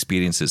interesting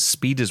experiences.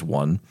 Speed is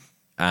one,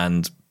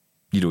 and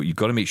you've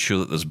got to make sure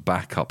that there's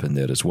backup in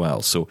there as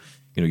well. So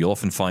you'll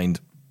often find,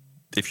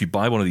 if you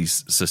buy one of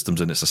these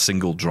systems and it's a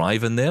single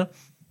drive in there,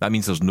 that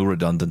means there's no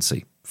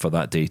redundancy for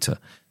that data.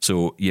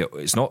 So,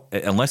 it's not,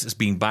 unless it's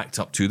being backed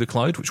up to the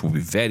cloud, which will be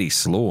very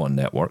slow on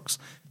networks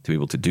to be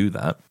able to do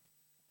that.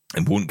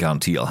 and won't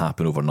guarantee it'll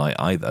happen overnight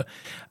either.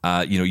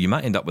 You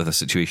might end up with a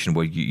situation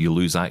where you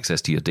lose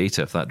access to your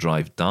data if that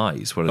drive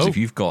dies. Whereas if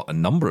you've got a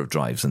number of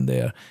drives in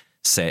there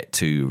set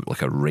to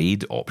like a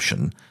RAID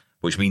option,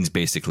 which means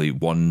basically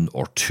 1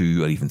 or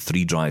 2 or even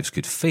 3 drives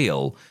could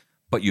fail,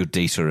 but your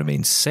data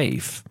remains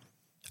safe,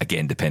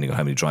 again, depending on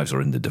how many drives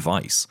are in the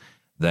device,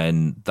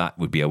 then that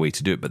would be a way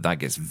to do it. But that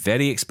gets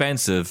very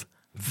expensive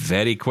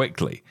very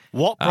quickly.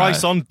 What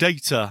price on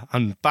data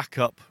and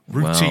backup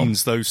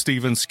routines, though,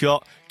 Stephen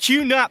Scott?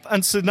 QNAP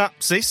and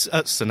Synapsys.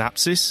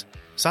 Synapsys?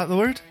 Is that the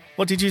word?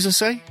 What did you just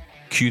say?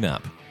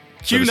 QNAP.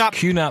 QNAP.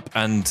 QNAP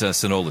and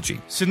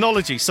Synology.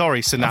 Synology,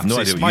 sorry, Synapsys. I have no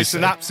idea what My you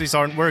said. synapses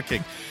aren't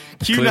working.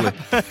 QNAP,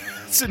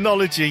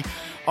 Synology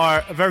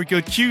are very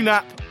good.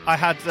 QNAP,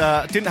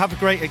 I didn't have a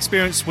great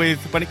experience with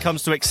when it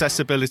comes to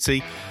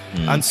accessibility.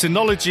 And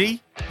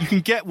Synology, you can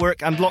get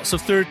work and lots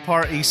of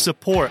third-party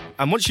support.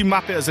 And once you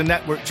map it as a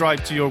network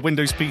drive to your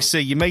Windows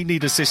PC, you may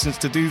need assistance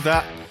to do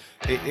that.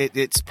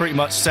 It's pretty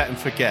much set and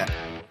forget.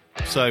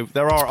 So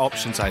there are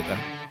options out there.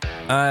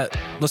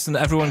 Listen,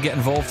 everyone get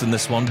involved in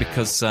this one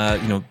because,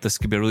 this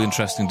could be a really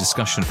interesting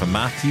discussion for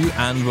Matthew,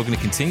 and we're going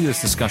to continue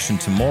this discussion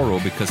tomorrow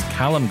because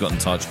Callum got in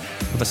touch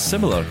with a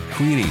similar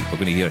query. We're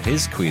going to hear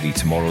his query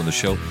tomorrow on the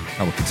show,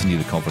 and we'll continue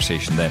the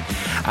conversation then.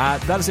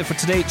 That is it for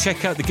today.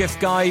 Check out the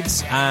gift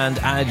guides and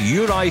add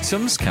your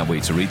items. Can't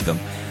wait to read them,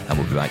 and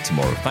we'll be back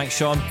tomorrow. Thanks,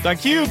 Sean.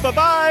 Thank you.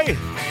 Bye-bye.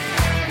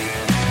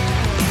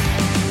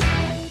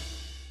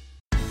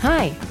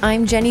 Hi,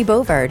 I'm Jenny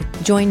Bovard.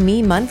 Join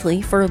me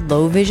monthly for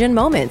Low Vision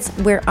Moments,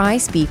 where I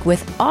speak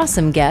with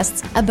awesome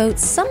guests about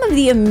some of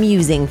the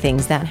amusing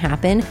things that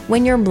happen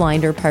when you're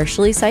blind or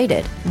partially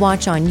sighted.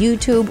 Watch on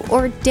YouTube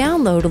or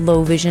download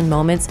Low Vision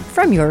Moments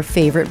from your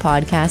favorite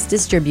podcast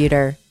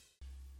distributor.